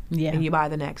next one. Yeah. And you buy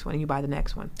the next one, and you buy the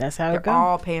next one. That's how it They're goes.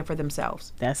 all paying for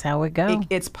themselves. That's how it goes.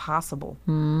 It's possible.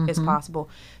 It's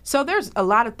possible. So there's a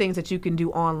lot of things that you can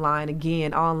do online.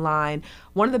 Again, online.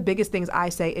 One of the biggest things I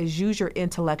say is use your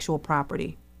intellectual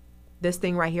property. This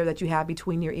thing right here that you have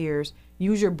between your ears.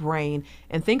 Use your brain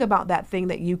and think about that thing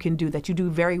that you can do, that you do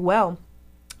very well.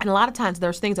 And a lot of times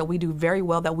there's things that we do very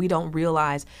well that we don't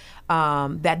realize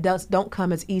that don't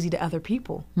come as easy to other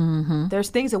people. There's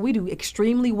things that we do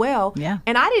extremely well. Yeah.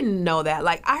 And I didn't know that.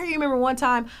 Like, I remember one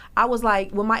time I was like,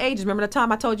 when my ages, remember the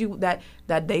time I told you that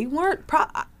they weren't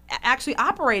actually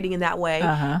operating in that way.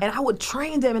 And I would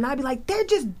train them and I'd be like, they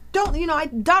just don't, you know, my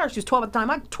daughter, she was 12 at the time.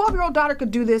 My 12-year-old daughter could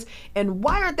do this. And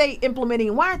why aren't they implementing?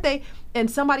 And why aren't they? And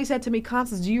somebody said to me,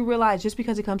 Constance, do you realize just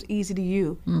because it comes easy to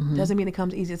you doesn't mean it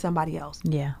comes easy to somebody else?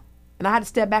 Yeah. And I had to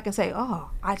step back and say, oh,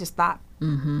 I just thought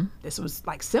this was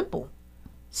like simple,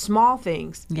 small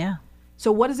things. Yeah.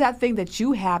 So what is that thing that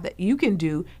you have that you can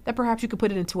do that perhaps you could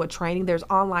put it into a training? There's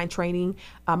online training.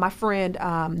 My friend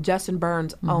Justin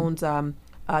Burns owns an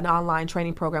online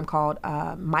training program called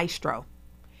Maestro.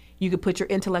 You could put your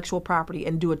intellectual property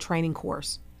and do a training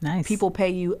course. Nice. People pay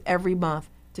you every month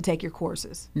to take your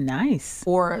courses. Nice.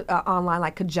 Or online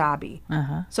like Kajabi.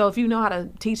 So if you know how to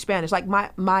teach Spanish, like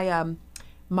I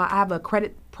have a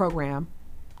credit program,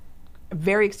 a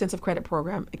very extensive credit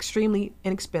program, extremely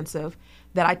inexpensive,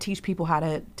 that I teach people how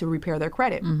to repair their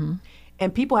credit.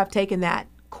 And people have taken that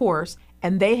course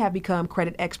and they have become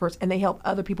credit experts and they help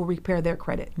other people repair their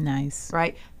credit. Nice.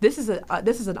 Right? This is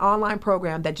an online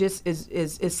program that just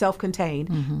is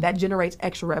self-contained that generates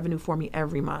extra revenue for me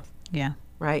every month. Yeah.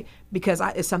 Right? Because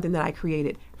it's something that I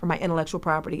created for my intellectual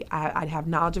property. I have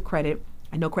knowledge of credit.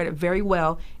 I know credit very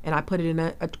well, and I put it in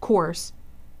a course,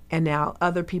 and now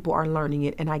other people are learning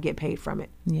it, and I get paid from it.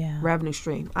 Yeah. Revenue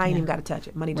stream. I ain't even got to touch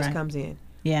it. Money just Right. comes in.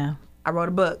 Yeah. I wrote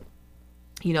a book.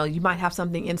 You know, you might have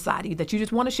something inside of you that you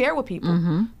just want to share with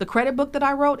people. The credit book that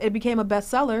I wrote, it became a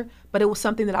bestseller, but it was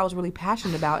something that I was really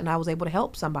passionate about, and I was able to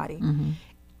help somebody.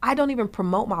 I don't even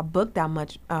promote my book that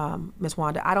much, Miss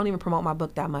Wanda. I don't even promote my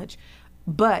book that much.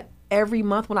 But every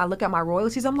month when I look at my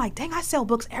royalties, I'm like, dang, I sell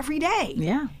books every day.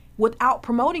 Yeah. Without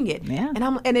promoting it. Yeah.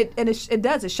 And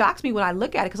it shocks me when I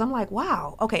look at it because I'm like,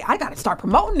 wow, okay, I got to start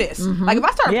promoting this. Like if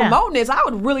I started promoting this, I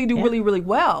would really do really, really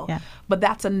well. Yeah. But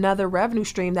that's another revenue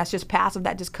stream that's just passive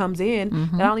that just comes in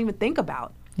that I don't even think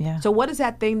about. Yeah. So what is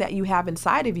that thing that you have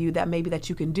inside of you that maybe that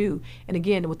you can do? And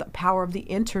again, with the power of the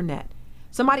internet.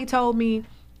 Somebody told me,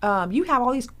 you have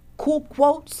all these cool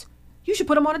quotes. You should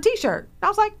put them on a T-shirt. I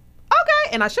was like,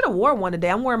 okay. And I should have worn one today.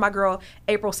 I'm wearing my girl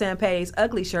April Sampay's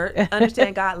ugly shirt.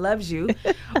 Understand God loves you.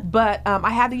 But I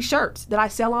have these shirts that I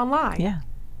sell online. Yeah.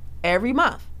 Every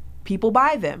month. People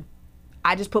buy them.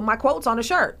 I just put my quotes on a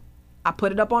shirt. I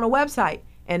put it up on a website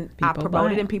and I People promote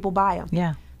buy it and people buy them.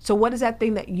 Yeah. So what is that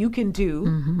thing that you can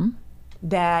do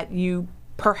that you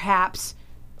perhaps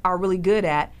are really good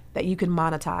at that you can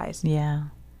monetize? Yeah.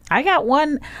 I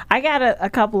got a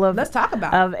couple of. Let's talk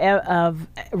about of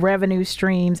revenue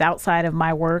streams outside of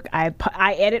my work. I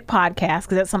edit podcasts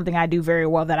because that's something I do very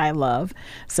well that I love.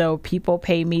 So people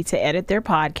pay me to edit their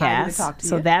podcasts. Talk to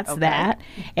so you. that's that.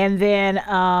 And then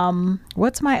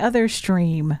what's my other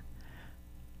stream?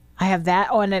 I have that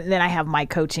on, and then I have my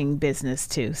coaching business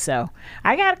too. So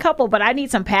I got a couple, but I need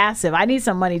some passive. I need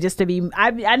some money just to be.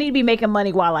 I need to be making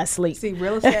money while I sleep. See,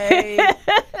 real estate,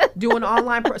 doing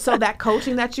online. So that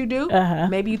coaching that you do,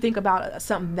 maybe you think about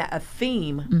a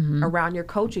theme around your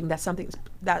coaching. That's something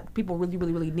that people really,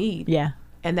 really, really need. Yeah.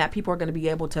 And that people are going to be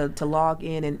able to log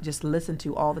in and just listen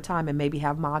to all the time, and maybe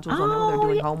have modules on there when they're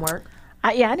doing homework.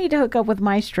 I need to hook up with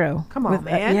Maestro. Come on,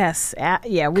 man. Yes.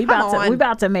 We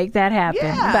about to make that happen.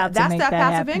 Yeah, that's that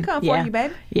passive income for you,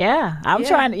 baby. Yeah, I'm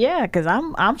trying to. Yeah, because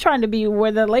I'm trying to be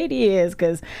where the lady is.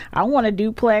 Because I want a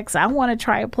duplex. I want a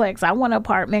triplex. I want an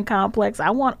apartment complex.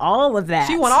 I want all of that.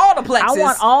 She want all the plexes. I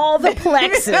want all the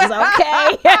plexes.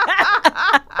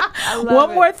 Okay.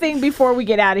 One more thing before we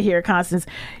get out of here, Constance.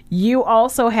 You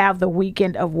also have the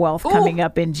Weekend of Wealth coming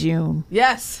up in June.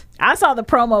 Yes. I saw the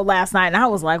promo last night and I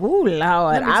was like, ooh, Lord.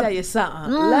 Let me tell you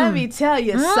something. Let me tell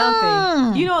you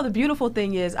something. You know, the beautiful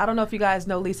thing is, I don't know if you guys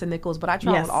know Lisa Nichols, but I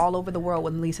traveled all over the world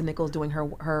with Lisa Nichols doing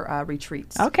her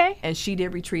retreats. Okay. And she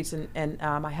did retreats, and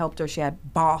I helped her. She had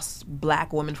boss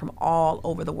black women from all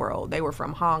over the world. They were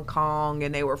from Hong Kong,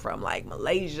 and they were from like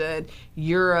Malaysia,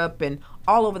 Europe, and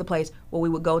all over the place, where we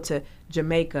would go to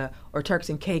Jamaica or Turks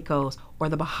and Caicos or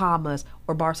the Bahamas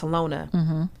or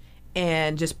Barcelona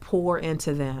and just pour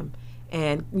into them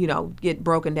and, you know, get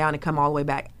broken down and come all the way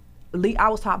back. I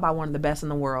was taught by one of the best in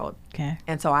the world. Okay.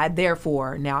 And so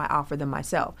therefore, now I offer them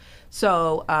myself.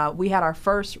 So we had our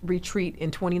first retreat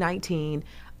in 2019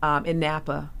 in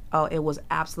Napa. Oh, it was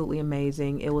absolutely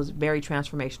amazing. It was very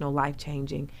transformational,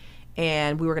 life-changing.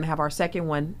 And we were going to have our second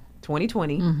one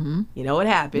 2020. You know what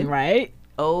happened. Right.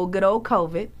 Oh, good old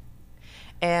COVID.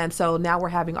 And so now we're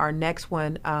having our next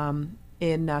one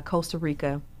in Costa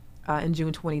Rica in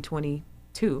June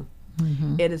 2022.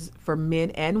 It is for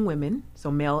men and women,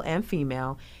 so male and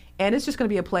female. And it's just going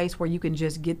to be a place where you can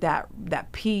just get that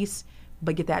peace,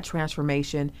 but get that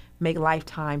transformation, make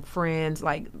lifetime friends.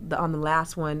 Like on the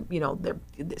last one, you know, they're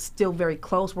still very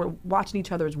close. We're watching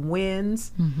each other's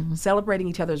wins, celebrating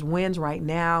each other's wins right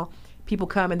now. People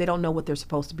come and they don't know what they're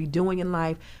supposed to be doing in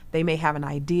life. They may have an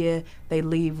idea. They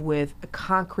leave with a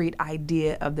concrete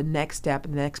idea of the next step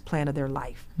and the next plan of their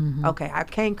life. Okay, I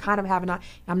came kind of having, I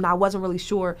wasn't really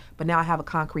sure, but now I have a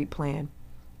concrete plan.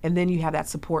 And then you have that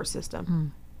support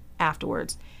system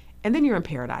afterwards. And then you're in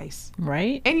paradise.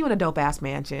 Right. And you're in a dope-ass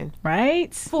mansion.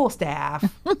 Right. Full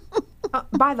staff.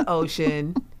 By the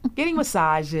ocean. Getting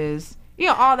massages. You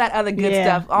know, all that other good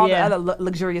stuff, all the other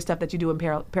luxurious stuff that you do in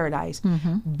paradise.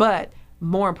 But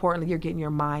more importantly, you're getting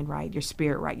your mind right, your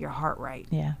spirit right, your heart right.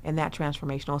 Yeah. And that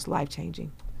transformational is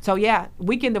life-changing. So, yeah,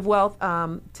 Weekend of Wealth,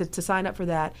 to sign up for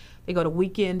that, they go to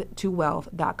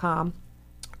weekendtowealth.com.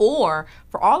 Or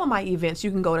for all of my events, you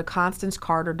can go to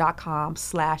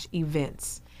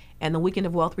constancecarter.com/events. And the Weekend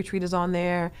of Wealth Retreat is on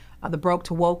there. The Broke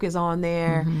to Woke is on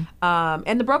there.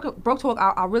 And the Broke to Woke,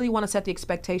 I really want to set the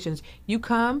expectations. You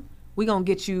come, we're going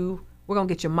to get your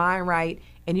mind right,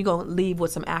 and you're going to leave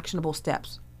with some actionable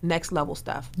steps, next level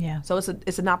stuff. Yeah. So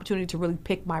it's an opportunity to really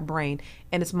pick my brain,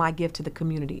 and it's my gift to the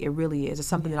community. It really is. It's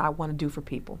something that I want to do for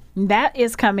people. That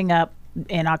is coming up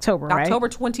in October, right? October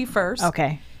 21st.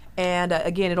 Okay. And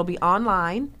again, it'll be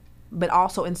online, but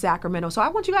also in Sacramento. So I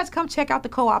want you guys to come check out the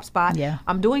Co-op spot. Yeah.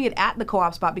 I'm doing it at the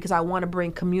Co-op spot because I want to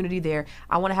bring community there.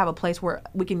 I want to have a place where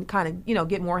we can kind of, you know,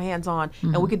 get more hands-on,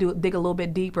 and we can dig a little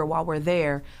bit deeper while we're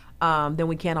there than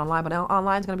we can online. But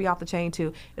online is going to be off the chain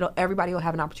too. Everybody will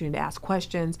have an opportunity to ask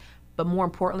questions, but more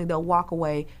importantly, they'll walk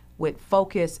away with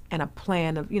focus and a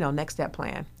plan of, you know, next step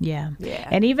plan. Yeah. Yeah.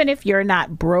 And even if you're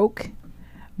not broke,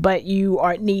 but you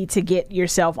need to get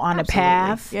yourself on a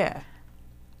path. Yeah.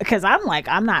 Because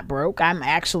I'm not broke. I'm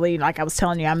actually, like I was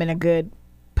telling you, I'm in a good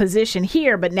position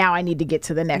here, but now I need to get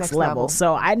to the next level.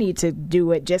 So I need to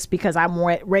do it just because I'm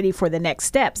ready for the next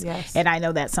steps. Yes. And I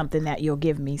know that's something that you'll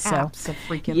give me. So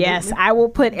Abso-freaking-lutely. yes, I will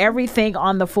put everything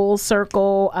on the Full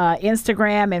Circle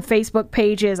Instagram and Facebook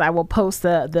pages. I will post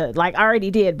the like I already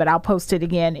did, but I'll post it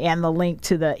again, and the link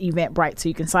to the Eventbrite so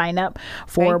you can sign up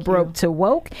for Broke to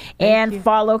Woke and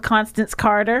follow Constance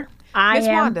Carter. Miss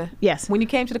Wanda. Yes. When you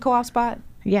came to the Co-op spot,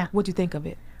 Yeah. what'd you think of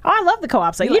it? Oh, I love the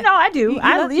co-op site. I do.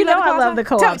 I love the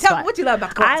co-op Tell spot. me what you love about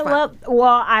the co-op spot.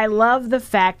 I love the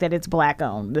fact that it's Black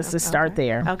owned. Let's just start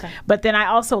there. Okay. But then I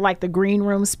also like the green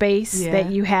room space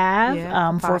that you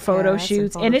have for photo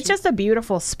shoots. And it's just a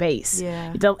beautiful space.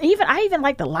 Yeah. I even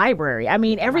like the library. I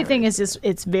mean, everything is just,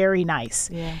 it's very nice.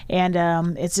 Yeah.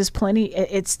 And it's just plenty,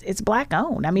 it's Black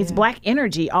owned. I mean, it's Black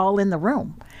energy all in the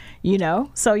room.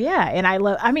 So yeah, and I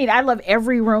love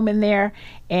every room in there,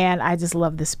 and I just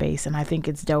love the space, and I think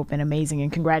it's dope and amazing,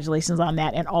 and congratulations on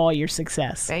that and all your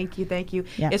success. Thank you.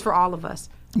 Yeah. It's for all of us.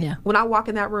 Yeah. When I walk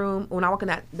in that room, when I walk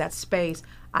in that space,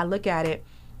 I look at it,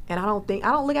 and I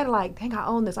don't look at it like, dang, I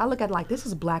own this. I look at it like, this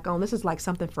is Black owned. This is like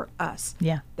something for us.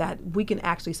 Yeah. That we can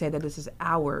actually say that this is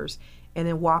ours, and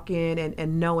then walk in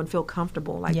and know and feel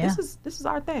comfortable. Like this is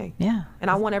our thing. Yeah. And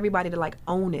I want everybody to like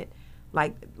own it.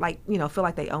 Like feel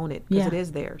like they own it because it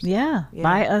is theirs. Yeah,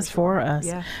 by us, for us.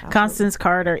 Yeah, Constance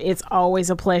Carter, it's always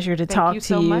a pleasure to talk to you.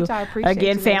 Thank you so much. I appreciate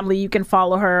Again, you. family, you can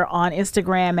follow her on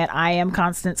Instagram at I am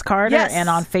Constance Carter and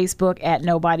on Facebook at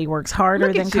Nobody Works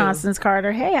Harder Than Constance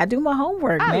Carter. Hey, I do my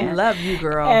homework, man. I love you,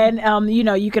 girl. And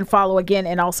you can follow again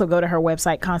and also go to her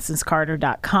website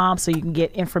constancecarter.com so you can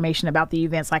get information about the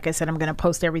events. Like I said, I'm going to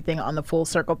post everything on the Full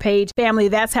Circle page. Family,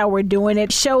 that's how we're doing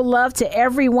it. Show love to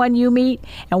everyone you meet,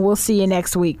 and we'll see you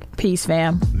next week. Peace,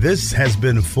 fam. This has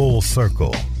been Full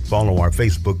Circle. Follow our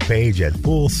Facebook page at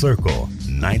Full Circle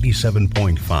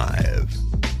 97.5.